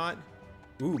and whatnot.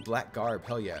 Ooh, Black Garb.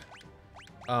 Hell yeah.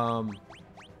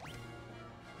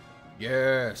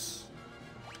 Yes.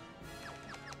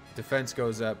 Defense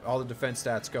goes up. All the defense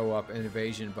stats go up and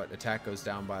evasion, but attack goes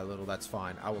down by a little. That's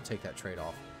fine. I will take that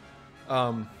trade-off.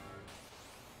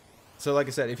 So like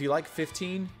I said, if you like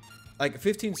 15, like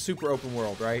 15 super open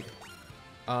world, right?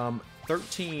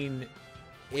 13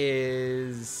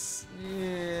 is...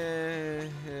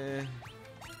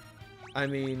 I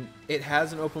mean, it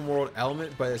has an open world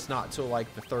element, but it's not till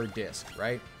like the 3rd disc,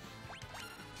 right?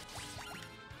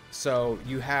 So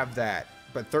you have that,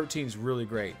 but 13 is really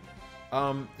great.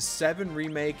 7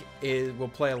 Remake will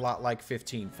play a lot like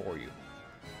 15 for you.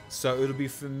 So it'll be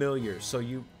familiar. So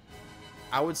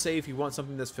I would say if you want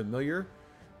something that's familiar,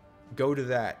 go to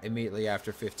that immediately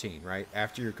after 15, right?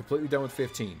 After you're completely done with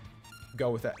 15,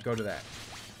 go with that. Go to that.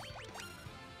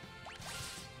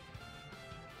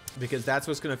 Because that's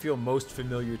what's going to feel most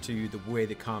familiar to you, the way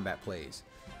the combat plays.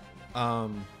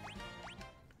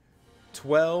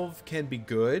 12 can be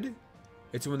good.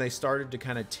 It's when they started to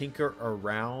kind of tinker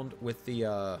around with the...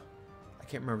 I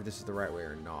can't remember if this is the right way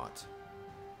or not.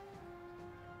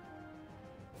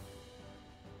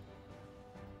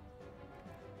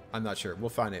 I'm not sure. We'll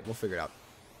find it. We'll figure it out.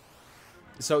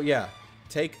 So, yeah.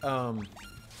 Take 7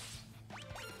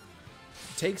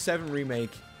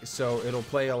 Remake, so it'll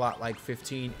play a lot like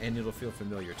 15, and it'll feel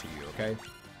familiar to you, okay?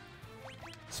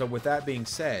 So, with that being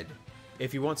said,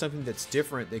 if you want something that's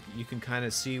different, that you can kind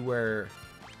of see where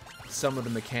some of the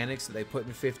mechanics that they put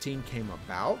in 15 came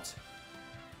about,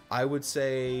 I would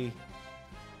say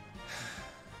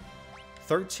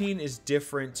 13 is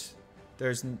different.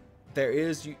 There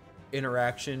is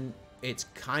interaction. It's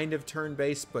kind of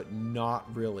turn-based, but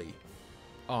not really,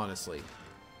 honestly,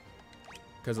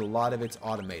 because a lot of it's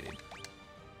automated.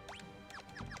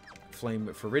 Flame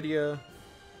Faridia.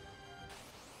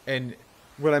 And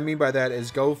what I mean by that is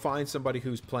go find somebody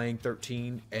who's playing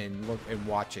 13 and look and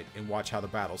watch it and watch how the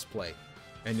battles play,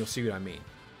 and you'll see what I mean.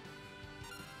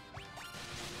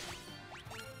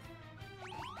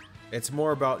 It's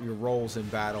more about your roles in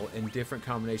battle, and different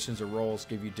combinations of roles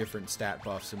give you different stat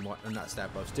buffs and what, not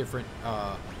stat buffs, different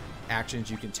actions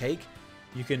you can take.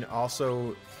 You can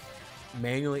also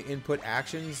manually input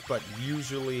actions, but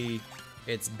usually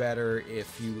it's better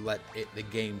if you let the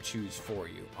game choose for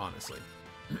you, honestly.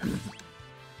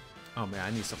 Oh man,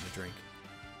 I need something to drink.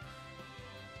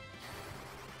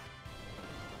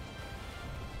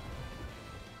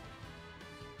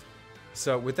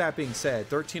 So with that being said,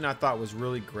 13 I thought was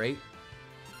really great.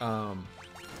 I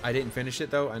didn't finish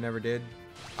it though. I never did.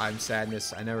 I'm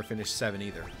sadness. I never finished 7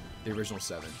 either. The original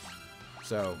 7.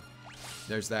 So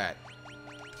there's that.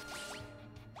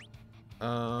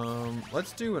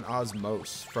 Let's do an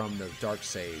Osmose from the Dark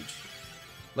Sage.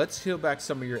 Let's heal back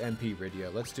some of your MP,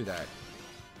 Rydia. Let's do that.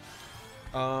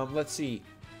 Let's see.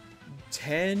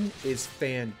 10 is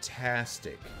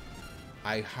fantastic.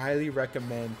 I highly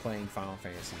recommend playing Final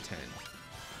Fantasy X.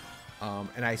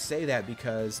 And I say that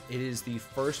because it is the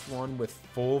first one with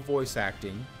full voice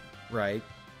acting, right?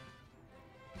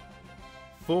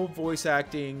 Full voice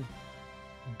acting,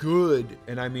 good,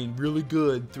 and I mean really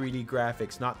good 3D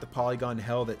graphics, not the polygon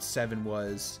hell that 7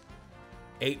 was.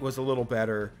 8 was a little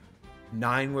better.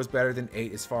 9 was better than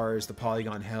 8 as far as the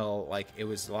polygon hell. Like, it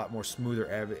was a lot more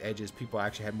smoother edges. People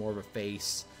actually had more of a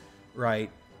face, right?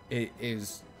 It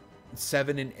is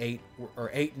 7 and 8, or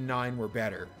 8 and 9 were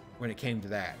better when it came to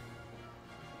that.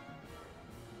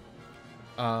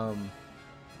 No,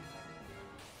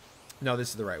 this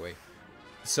is the right way.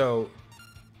 So,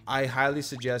 I highly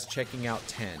suggest checking out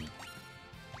 10.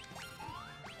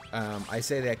 I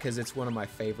say that because it's one of my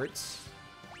favorites.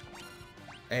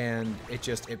 And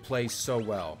it plays so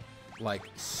well. Like,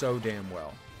 so damn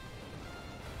well.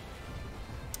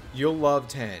 You'll love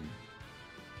 10.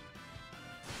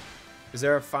 Is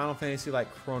there a Final Fantasy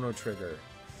like Chrono Trigger?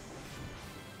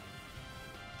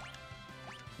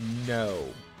 No.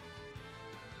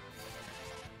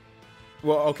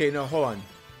 Well, okay, no, hold on.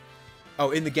 Oh,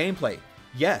 in the gameplay.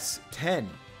 Yes, 10.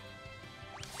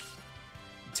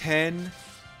 10.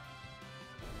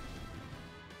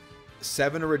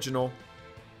 7 original.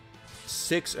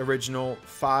 6 original.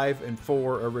 5 and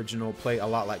 4 original play a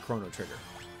lot like Chrono Trigger.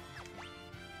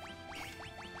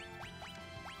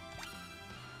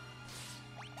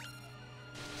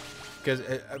 Because,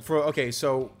 okay,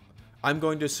 so I'm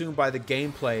going to assume by the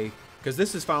gameplay, because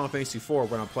this is Final Fantasy IV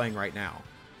what I'm playing right now.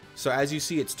 So as you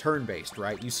see, it's turn-based,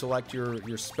 right? You select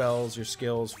your spells, your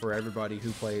skills for everybody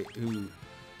who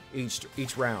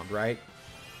each round, right?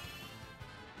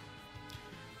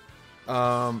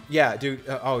 Yeah, dude.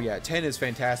 Oh yeah, 10 is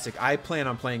fantastic. I plan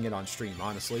on playing it on stream,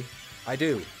 honestly. I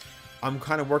do. I'm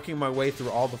kind of working my way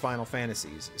through all the Final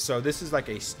Fantasies. So this is like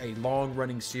a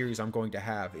long-running series I'm going to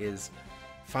have, is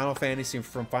Final Fantasy,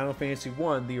 from Final Fantasy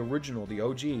 1, the original, the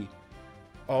OG,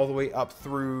 all the way up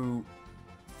through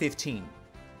 15.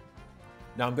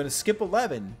 Now I'm going to skip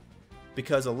 11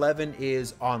 because 11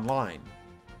 is online.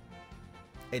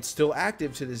 It's still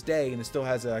active to this day, and it still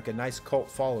has like a nice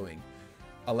cult following.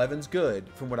 11's good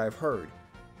from what I've heard.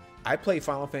 I play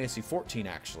Final Fantasy 14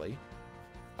 actually.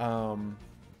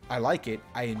 I like it.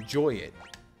 I enjoy it.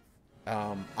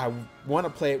 I want to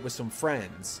play it with some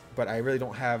friends, but I really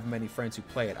don't have many friends who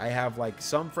play it. I have like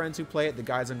some friends who play it. The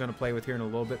guys I'm going to play with here in a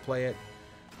little bit play it,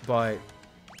 but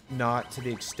not to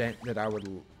the extent that I would.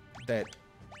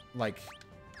 Like,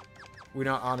 we're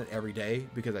not on it every day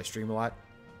because I stream a lot.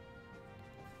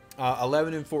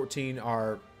 11 and 14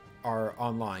 are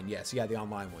online. Yes, yeah, the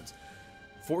online ones.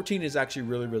 14 is actually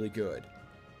really, really good.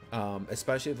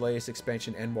 Especially the latest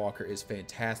expansion, Endwalker, is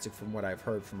fantastic from what I've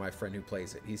heard from my friend who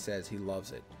plays it. He says he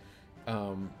loves it.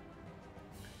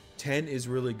 10 is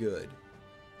really good.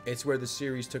 It's where the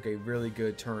series took a really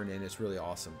good turn, and it's really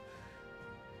awesome.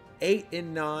 8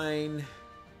 and 9...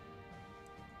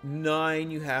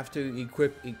 9, you have to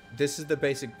equip. This is the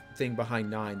basic thing behind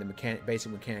 9, the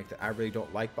basic mechanic that I really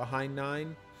don't like behind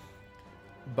 9,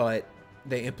 but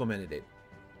they implemented it.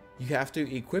 You have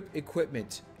to equip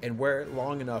equipment and wear it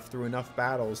long enough through enough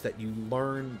battles that you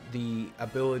learn the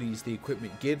abilities the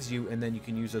equipment gives you, and then you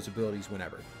can use those abilities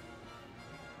whenever.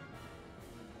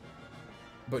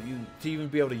 But to even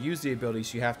be able to use the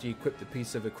abilities, you have to equip the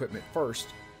piece of equipment first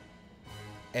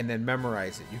and then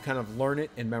memorize it. You kind of learn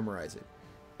it and memorize it.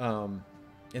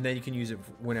 And then you can use it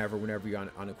whenever you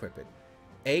unequip it.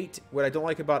 8, what I don't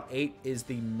like about 8 is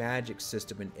the magic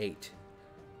system in 8.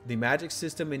 The magic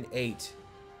system in 8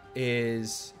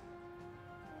 is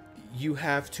you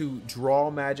have to draw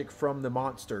magic from the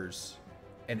monsters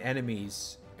and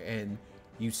enemies, and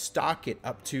you stock it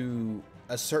up to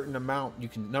a certain amount you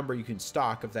can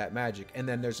stock of that magic, and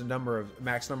then there's a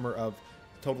max number of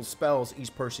total spells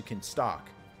each person can stock,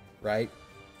 right?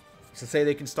 So say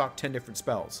they can stock 10 different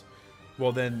spells.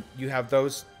 Well, then you have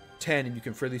those 10 and you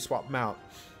can freely swap them out.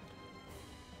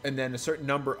 And then a certain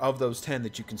number of those 10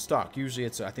 that you can stock. Usually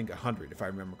it's, I think, 100 if I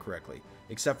remember correctly.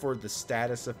 Except for the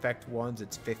status effect ones,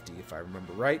 it's 50 if I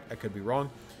remember right. I could be wrong.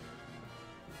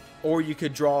 Or you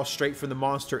could draw straight from the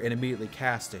monster and immediately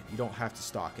cast it. You don't have to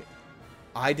stock it.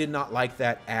 I did not like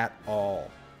that at all.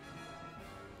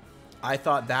 I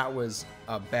thought that was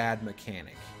a bad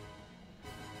mechanic.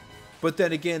 But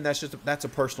then again, that's a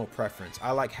personal preference.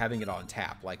 I like having it on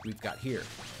tap, like we've got here.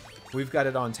 We've got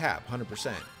it on tap,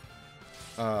 100%.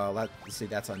 Let's see,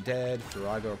 that's undead.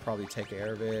 Firago will probably take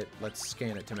care of it. Let's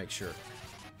scan it to make sure.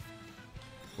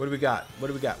 What do we got? What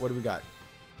do we got? What do we got?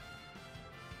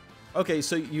 Okay,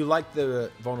 so you like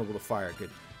the vulnerable to fire. Good.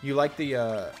 You like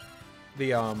the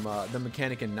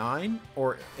mechanic in 9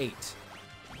 or 8?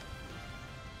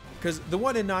 Because the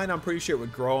one in 9, I'm pretty sure it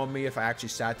would grow on me if I actually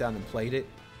sat down and played it.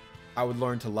 I would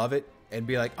learn to love it and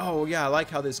be like, oh yeah, I like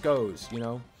how this goes, you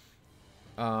know?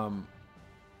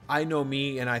 I know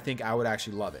me, and I think I would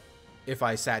actually love it if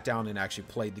I sat down and actually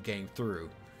played the game through.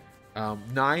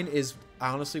 9 is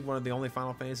honestly one of the only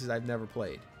Final Fantasies I've never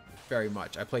played very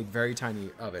much. I played very tiny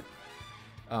of it.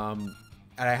 And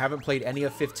I haven't played any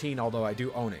of 15, although I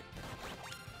do own it.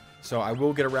 So I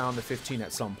will get around to 15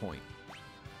 at some point.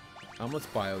 Let's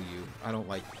bio you. I don't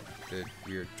like the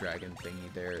weird dragon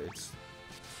thingy there. It's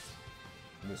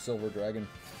the silver dragon.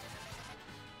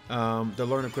 The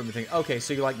learn equipment thing. Okay,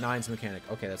 so you like 9's mechanic.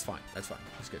 Okay, that's fine. That's fine.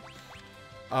 That's good.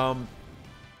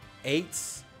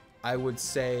 8's, I would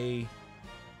say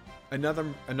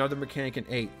another mechanic in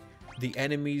 8. The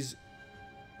enemies.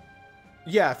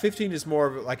 Yeah, 15 is more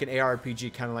of like an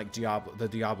ARPG, kind of like the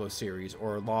Diablo series,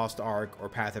 or Lost Ark, or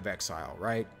Path of Exile,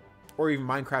 right? Or even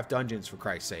Minecraft Dungeons, for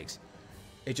Christ's sakes.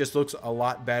 It just looks a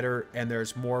lot better, and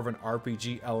there's more of an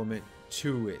RPG element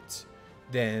to it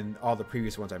than all the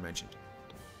previous ones I mentioned.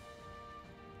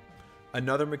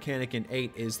 Another mechanic in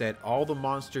 8 is that all the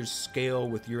monsters scale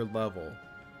with your level,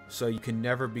 so you can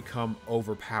never become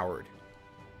overpowered,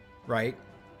 right?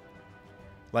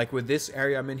 Like with this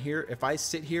area I'm in here, if I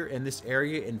sit here in this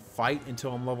area and fight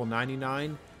until I'm level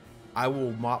 99, I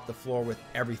will mop the floor with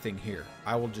everything here.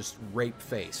 I will just rape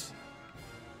face,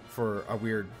 for a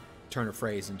weird turn of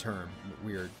phrase and term.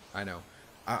 Weird, I know.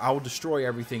 I will destroy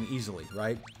everything easily,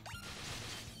 right?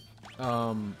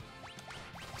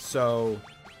 So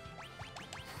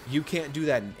you can't do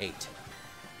that in 8.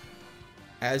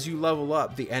 As you level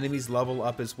up, the enemies level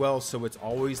up as well, so it's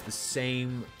always the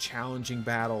same challenging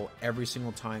battle every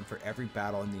single time for every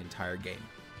battle in the entire game.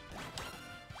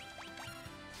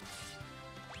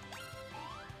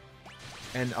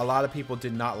 And a lot of people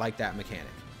did not like that mechanic.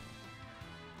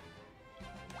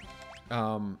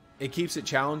 It keeps it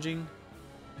challenging,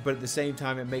 but at the same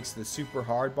time it makes the super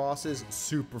hard bosses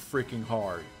super freaking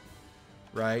hard,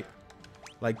 right?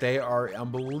 Like, they are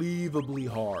unbelievably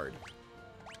hard.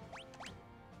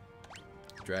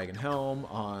 Dragon Helm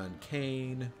on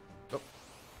Kain.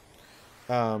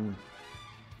 Oh.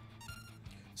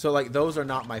 So like, those are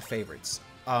not my favorites.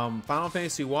 Final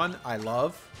Fantasy 1 I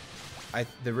love.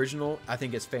 The original, I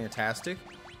think it's fantastic.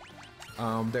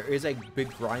 There is a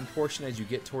big grind portion as you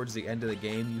get towards the end of the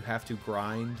game. You have to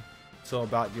grind till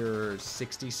about your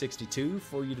 60, 62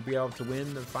 for you to be able to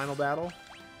win the final battle.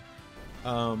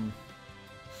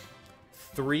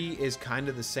 3 is kind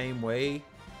of the same way,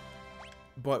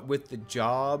 but with the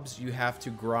jobs, you have to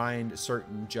grind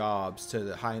certain jobs to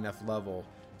the high enough level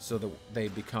so that they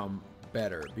become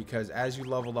better. Because as you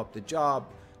level up the job,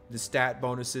 the stat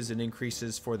bonuses and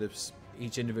increases for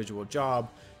each individual job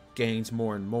gains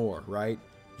more and more, right?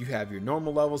 You have your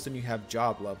normal levels and you have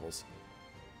job levels.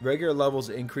 Regular levels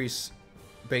increase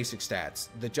basic stats.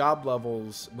 The job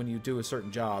levels, when you do a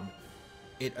certain job,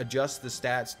 it adjusts the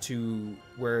stats to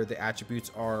where the attributes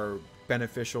are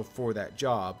beneficial for that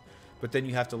job. But then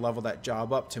you have to level that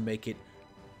job up to make it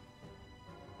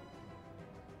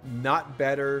not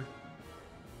better,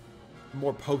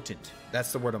 more potent.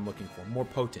 That's the word I'm looking for. More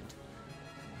potent.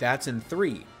 That's in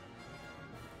 3.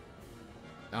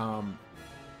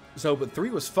 But 3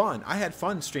 was fun. I had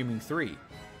fun streaming 3.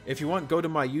 If you want, go to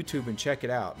my YouTube and check it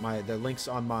out. The link's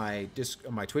on my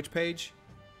Twitch page.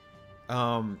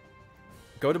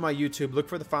 Go to my YouTube, look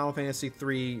for the Final Fantasy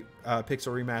 3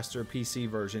 Pixel Remaster PC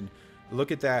version.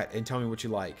 Look at that and tell me what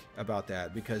you like about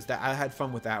that, because I had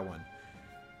fun with that one.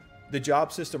 The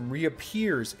job system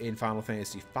reappears in Final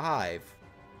Fantasy 5,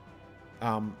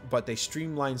 but they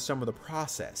streamline some of the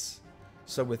process.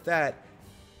 So with that,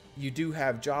 you do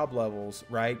have job levels,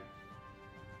 right?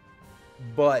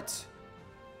 But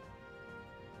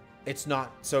it's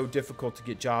not so difficult to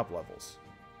get job levels.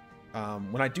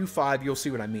 When I do 5, you'll see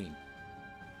what I mean.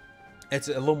 It's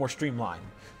a little more streamlined.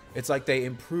 It's like they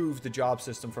improved the job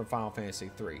system from Final Fantasy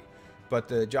 3. But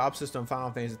the job system in Final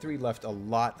Fantasy 3 left a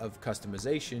lot of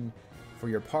customization for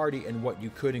your party and what you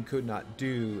could and could not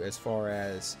do as far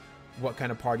as what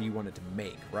kind of party you wanted to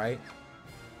make, right?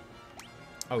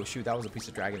 Oh shoot, that was a piece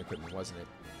of dragon equipment, wasn't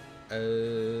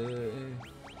it?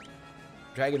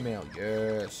 Dragon mail,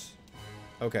 yes.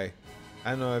 Okay.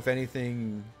 I don't know if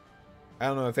anything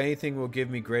will give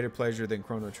me greater pleasure than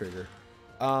Chrono Trigger.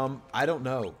 I don't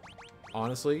know.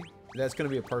 Honestly, that's going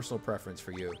to be a personal preference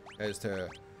for you as to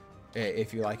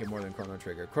if you like it more than Chrono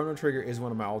Trigger. Chrono Trigger is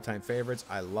one of my all-time favorites.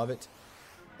 I love it.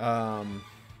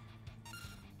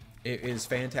 It is a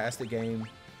fantastic game.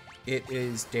 It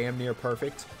is damn near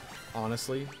perfect,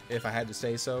 honestly, if I had to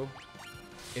say so.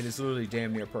 It is literally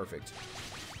damn near perfect.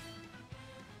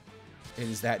 It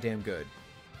is that damn good.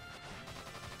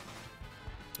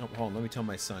 Oh, hold on. Let me tell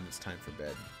my son it's time for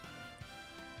bed.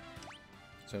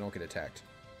 So I don't get attacked.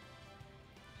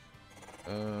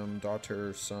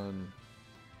 Daughter, son.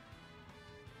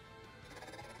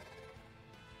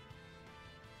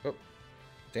 Oh,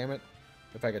 damn it.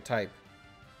 If I could type.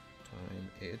 Time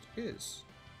it is.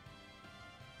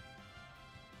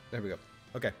 There we go.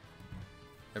 Okay.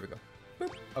 There we go.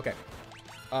 Boop. Okay.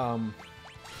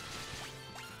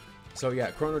 So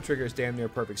yeah, Chrono Trigger is damn near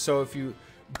perfect. So if you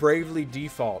Bravely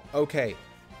Default, okay.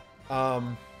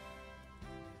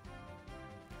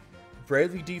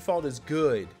 Bravely Default is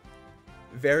good.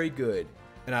 Very good.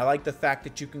 And I like the fact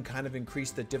that you can kind of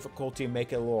increase the difficulty and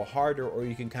make it a little harder, or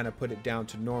you can kind of put it down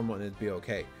to normal and it'd be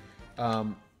okay.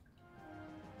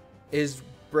 Is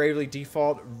Bravely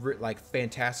Default like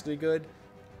fantastically good?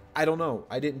 I don't know.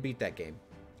 I didn't beat that game.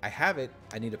 I have it.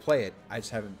 I need to play it. I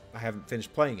haven't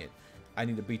finished playing it. I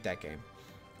need to beat that game.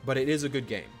 But it is a good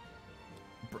game.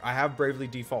 I have Bravely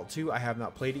Default 2. I have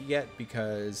not played it yet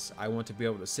because I want to be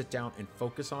able to sit down and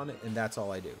focus on it, and that's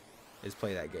all I do, is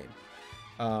play that game.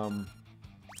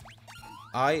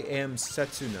 I Am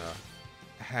Setsuna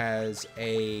has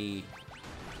the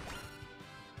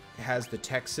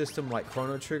text system like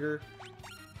Chrono Trigger.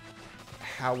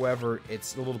 However,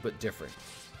 it's a little bit different.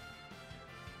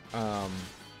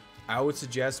 I would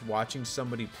suggest watching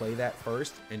somebody play that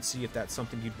first and see if that's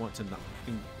something you'd want to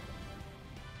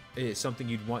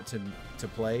to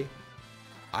play.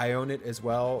 I own it as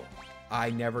well. I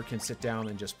never can sit down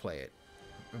and just play it.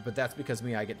 But that's because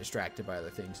I get distracted by other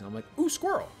things and I'm like, ooh,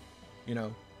 squirrel, you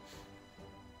know.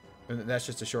 And that's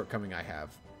just a shortcoming I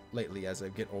have lately as I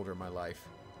get older in my life.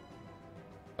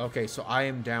 Okay, so I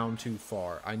am down too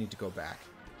far. I need to go back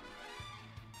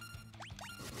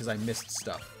because I missed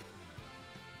stuff.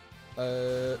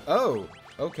 Oh,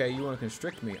 okay, you want to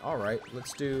constrict me. Alright,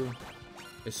 let's do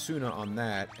Isuna on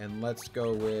that, and let's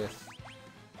go with...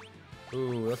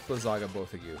 Ooh, let's Blizzaga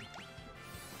both of you.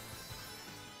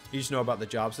 You just know about the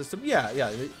job system?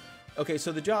 Yeah. Okay,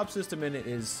 so the job system in it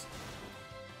is...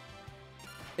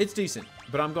 It's decent,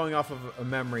 but I'm going off of a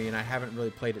memory, and I haven't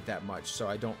really played it that much, so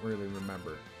I don't really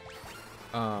remember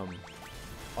a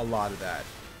lot of that,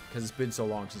 because it's been so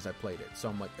long since I played it, so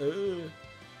I'm like,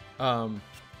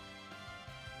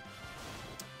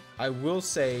 I will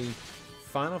say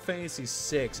Final Fantasy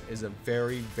VI is a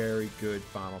very, very good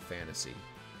Final Fantasy.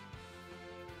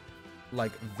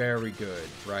 Like, very good,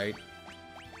 right?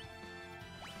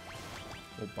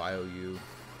 We'll bio you.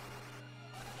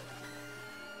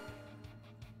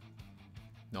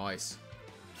 Nice.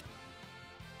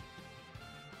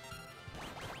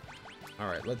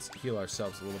 Alright, let's heal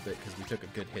ourselves a little bit because we took a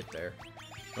good hit there.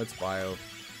 Let's bio.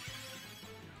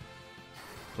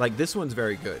 Like, this one's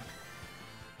very good.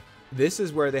 This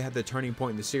is where they had the turning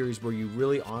point in the series where you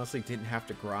really honestly didn't have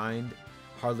to grind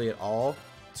hardly at all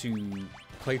to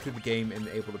play through the game and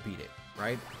be able to beat it,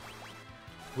 right?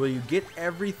 Will you get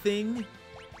everything?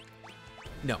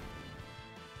 No.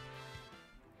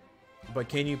 But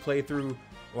can you play through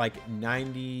like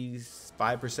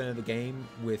 95% of the game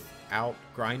without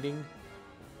grinding?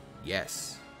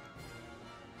 Yes.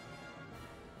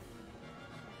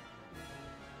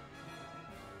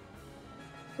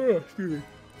 Oh, excuse me.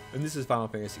 And this is Final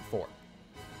Fantasy IV.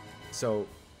 So,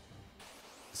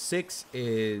 6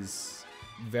 is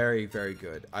very, very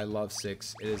good. I love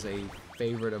 6. It is a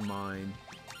favorite of mine.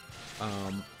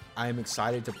 I am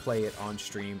excited to play it on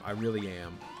stream. I really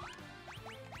am.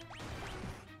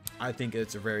 I think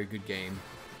it's a very good game.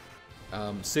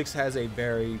 6 has a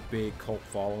very big cult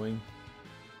following.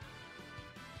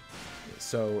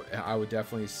 So, I would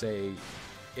definitely say,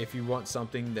 if you want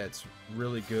something that's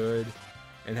really good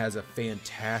and has a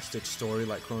fantastic story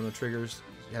like Chrono Trigger's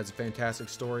has a fantastic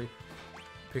story,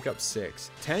 pick up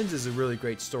 6. 10's is a really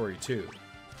great story too.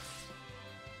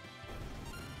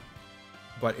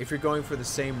 But if you're going for the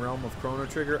same realm of Chrono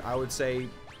Trigger, I would say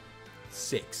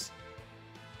 6.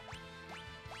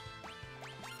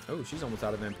 Oh, she's almost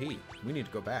out of MP. We need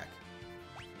to go back.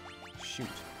 Shoot.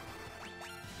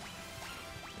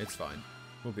 It's fine.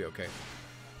 We'll be okay.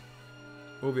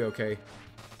 We'll be okay.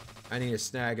 I need to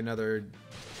snag another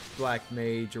Black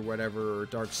Mage or whatever, or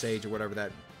Dark Sage or whatever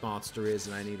that monster is,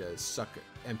 and I need to suck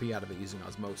MP out of it using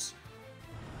Osmose.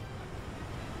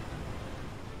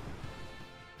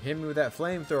 Hit me with that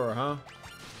flamethrower, huh?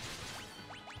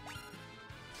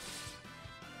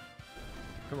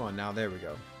 Come on now, there we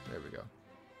go. There we go.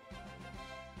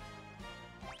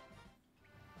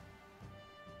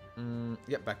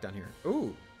 Yep, back down here.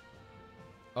 Ooh!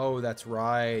 Oh, that's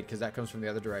right, because that comes from the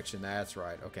other direction. That's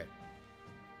right, okay.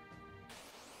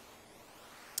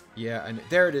 Yeah, and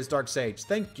there it is, Dark Sage.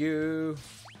 Thank you!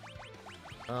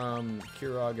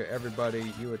 Kiraga,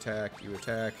 everybody, you attack, you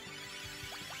attack.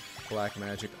 Black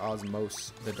Magic,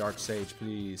 Osmos, the Dark Sage,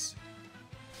 please.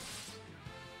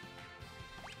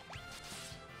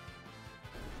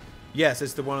 Yes,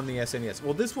 it's the one on the SNES.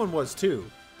 Well, this one was too,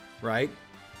 right?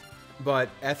 But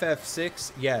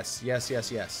FF6, yes, yes,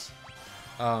 yes, yes.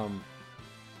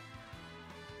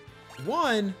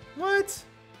 One? What?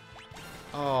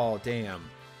 Oh, damn.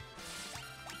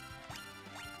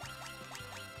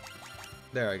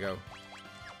 There I go.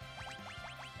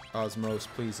 Osmos,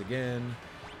 please again.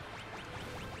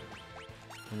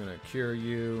 I'm gonna cure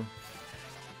you.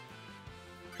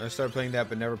 I started playing that,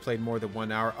 but never played more than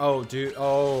 1 hour. Oh, dude.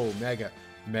 Oh, mega.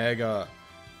 Mega.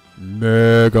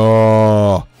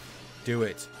 Mega. Do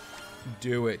it.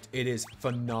 Do it. It is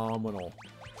phenomenal.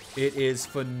 It is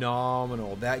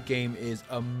phenomenal. That game is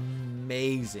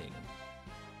amazing.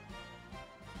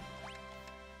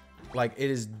 Like,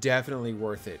 it is definitely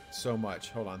worth it so much.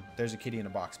 Hold on. There's a kitty in a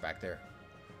box back there.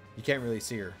 You can't really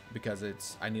see her because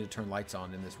I need to turn lights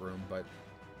on in this room, but...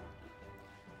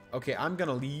 Okay, I'm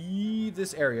gonna leave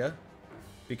this area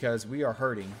because we are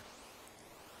hurting.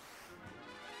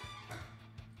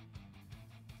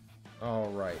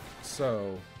 Alright,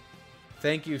 so...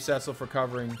 Thank you, Cecil, for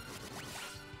covering.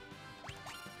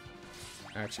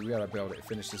 Actually, we gotta be able to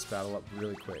finish this battle up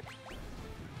really quick.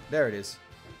 There it is.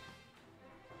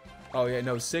 Oh, yeah,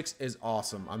 no, 6 is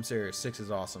awesome. I'm serious. 6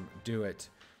 is awesome. Do it.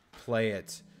 Play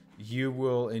it. You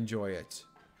will enjoy it.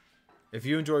 If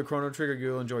you enjoy Chrono Trigger,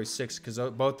 you'll enjoy 6, because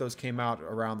both those came out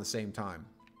around the same time.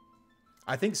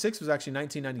 I think 6 was actually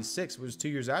 1996, which was 2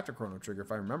 years after Chrono Trigger,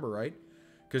 if I remember right.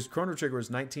 Because Chrono Trigger was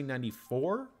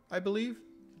 1994, I believe.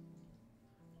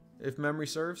 If memory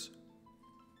serves.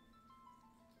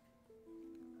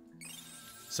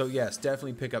 So yes,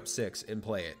 definitely pick up 6 and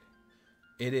play it.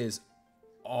 It is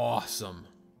awesome.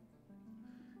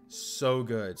 So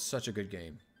good. Such a good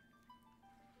game.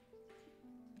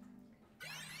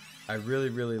 I really,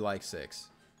 really like 6.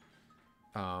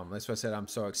 That's why I said I'm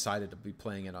so excited to be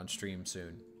playing it on stream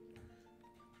soon.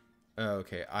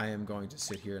 Okay, I am going to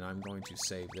sit here and I'm going to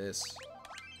save this.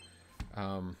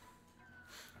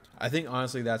 I think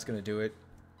honestly that's going to do it.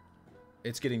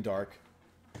 It's getting dark.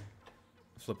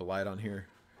 Flip a light on here.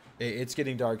 It's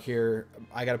getting dark here.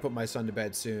 I got to put my son to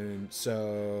bed soon,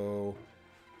 so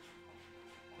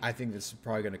I think this is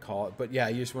probably going to call it. But yeah,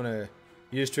 you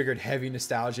just triggered heavy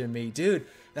nostalgia in me. Dude,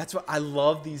 that's what I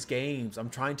love these games. I'm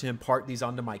trying to impart these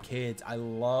onto my kids. I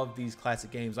love these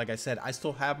classic games. Like I said, I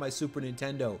still have my Super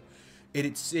Nintendo.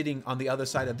 It's sitting on the other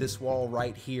side of this wall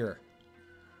right here.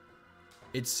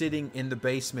 It's sitting in the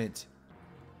basement,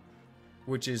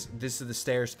 which is, this is the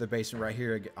stairs to the basement right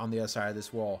here on the other side of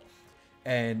this wall.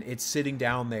 And it's sitting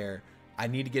down there. I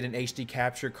need to get an HD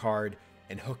capture card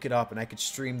and hook it up and I could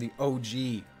stream the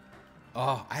OG.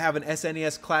 Oh, I have an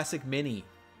SNES Classic Mini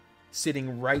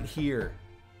sitting right here.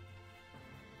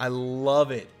 I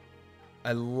love it.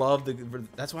 I love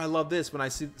that's why I love this. When I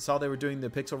saw they were doing the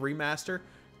Pixel Remaster,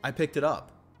 I picked it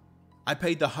up. I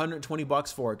paid the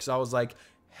 $120 for it because I was like,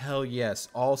 hell yes,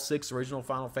 all 6 original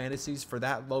Final Fantasies for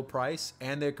that low price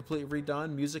and they're completely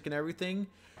redone, music and everything.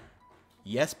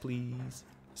 Yes, please.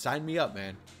 Sign me up,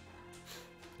 man.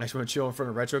 I just want to chill in front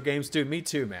of retro games. Dude, me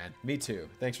too, man. Me too.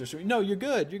 Thanks for streaming. No, you're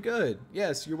good. You're good.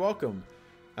 Yes, you're welcome.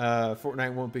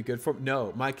 Fortnite won't be good for...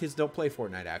 No, my kids don't play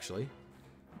Fortnite, actually.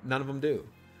 None of them do.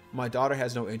 My daughter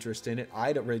has no interest in it.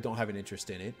 I really don't have an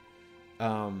interest in it.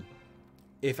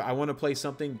 If I want to play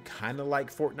something kind of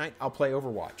like Fortnite, I'll play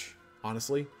Overwatch,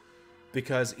 honestly.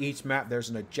 Because each map,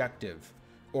 there's an objective.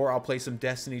 Or I'll play some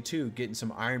Destiny 2, getting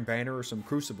some Iron Banner or some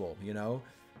Crucible, you know?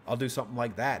 I'll do something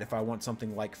like that if I want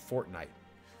something like Fortnite.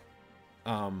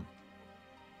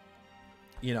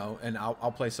 You know, and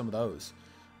I'll play some of those.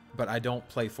 But I don't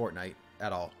play Fortnite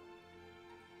at all.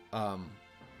 And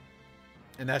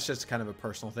that's just kind of a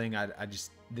personal thing. I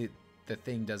just... The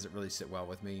thing doesn't really sit well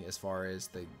with me as far as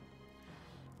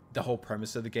the whole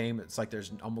premise of the game. It's like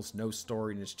there's almost no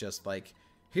story and it's just like,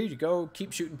 here you go,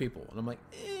 keep shooting people. And I'm like,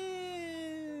 eh.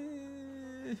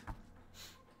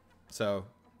 So,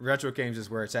 retro games is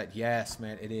where it's at. Yes,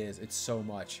 man, it is. It's so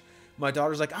much. My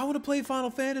daughter's like, I want to play Final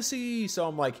Fantasy. So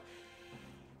I'm like,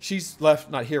 she's left,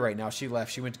 not here right now. She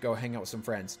left. She went to go hang out with some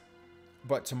friends.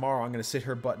 But tomorrow I'm going to sit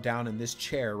her butt down in this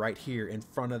chair right here in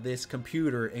front of this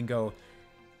computer and go,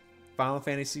 Final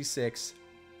Fantasy 6,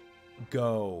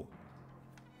 go.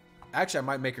 Actually, I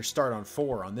might make her start on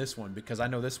 4 on this one because I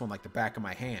know this one like the back of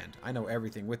my hand. I know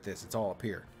everything with this. It's all up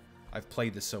here. I've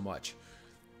played this so much.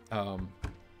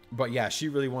 But yeah, she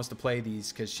really wants to play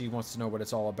these because she wants to know what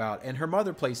it's all about. And her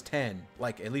mother plays 10.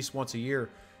 Like, at least once a year,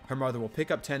 her mother will pick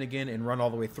up 10 again and run all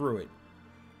the way through it.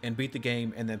 and beat the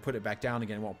game and then put it back down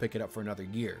again and won't pick it up for another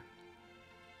year.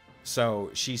 So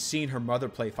she's seen her mother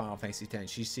play Final Fantasy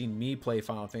X. She's seen me play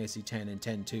Final Fantasy X and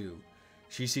X-2.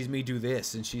 She sees me do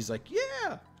this and she's like,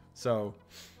 yeah. So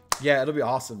yeah, it'll be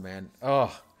awesome, man.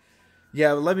 Oh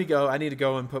yeah, let me go. I need to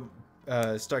go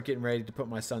and start getting ready to put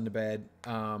my son to bed.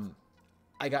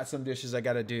 I got some dishes I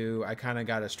got to do. I kind of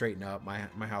got to straighten up.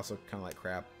 My house looks kind of like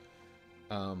crap.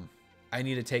 I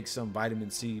need to take some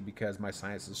vitamin C because my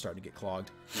sinuses are starting to get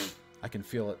clogged. I can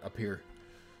feel it up here.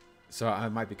 So I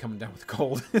might be coming down with a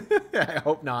cold. I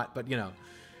hope not, but you know.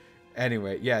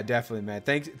 Anyway, yeah, definitely, man.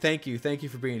 Thank you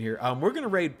for being here. We're gonna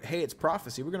raid. Hey, it's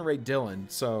Prophecy. We're gonna raid Dylan.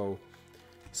 So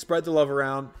spread the love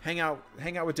around. Hang out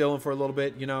with Dylan for a little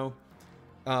bit. You know,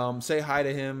 say hi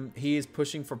to him. He is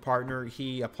pushing for partner.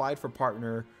 He applied for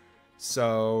partner.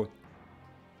 So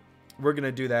we're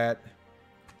gonna do that.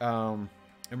 And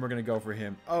we're gonna go for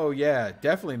him. Oh yeah,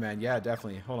 definitely, man. Yeah,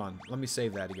 definitely. Hold on. Let me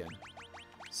save that again.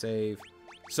 Save.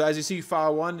 So as you see,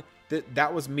 file 1,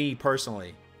 that was me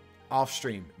personally, off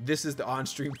stream. This is the on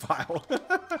stream file,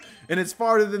 and it's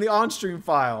farther than the on stream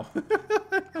file.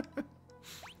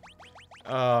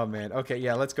 Oh man. Okay,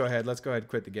 yeah. Let's go ahead. And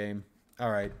quit the game. All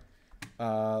right.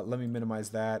 Let me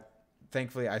minimize that.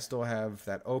 Thankfully, I still have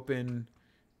that open.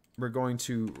 We're going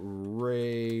to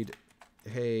raid.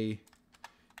 Hey,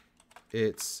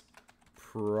 it's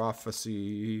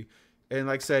Prophecy. And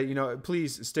like I said, you know,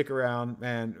 please stick around,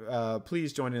 man.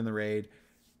 Please join in the raid.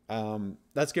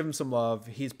 Let's give him some love.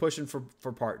 He's pushing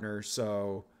for partner,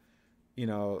 so, you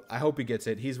know, I hope he gets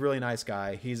it. He's a really nice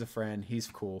guy. He's a friend. He's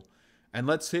cool. And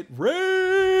let's hit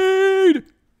raid!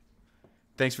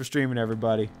 Thanks for streaming,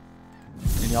 everybody.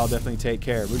 And y'all definitely take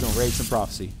care. We're going to raid some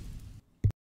Prophecy.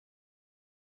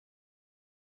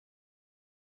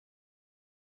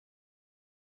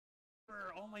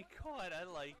 Oh my god, I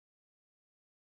like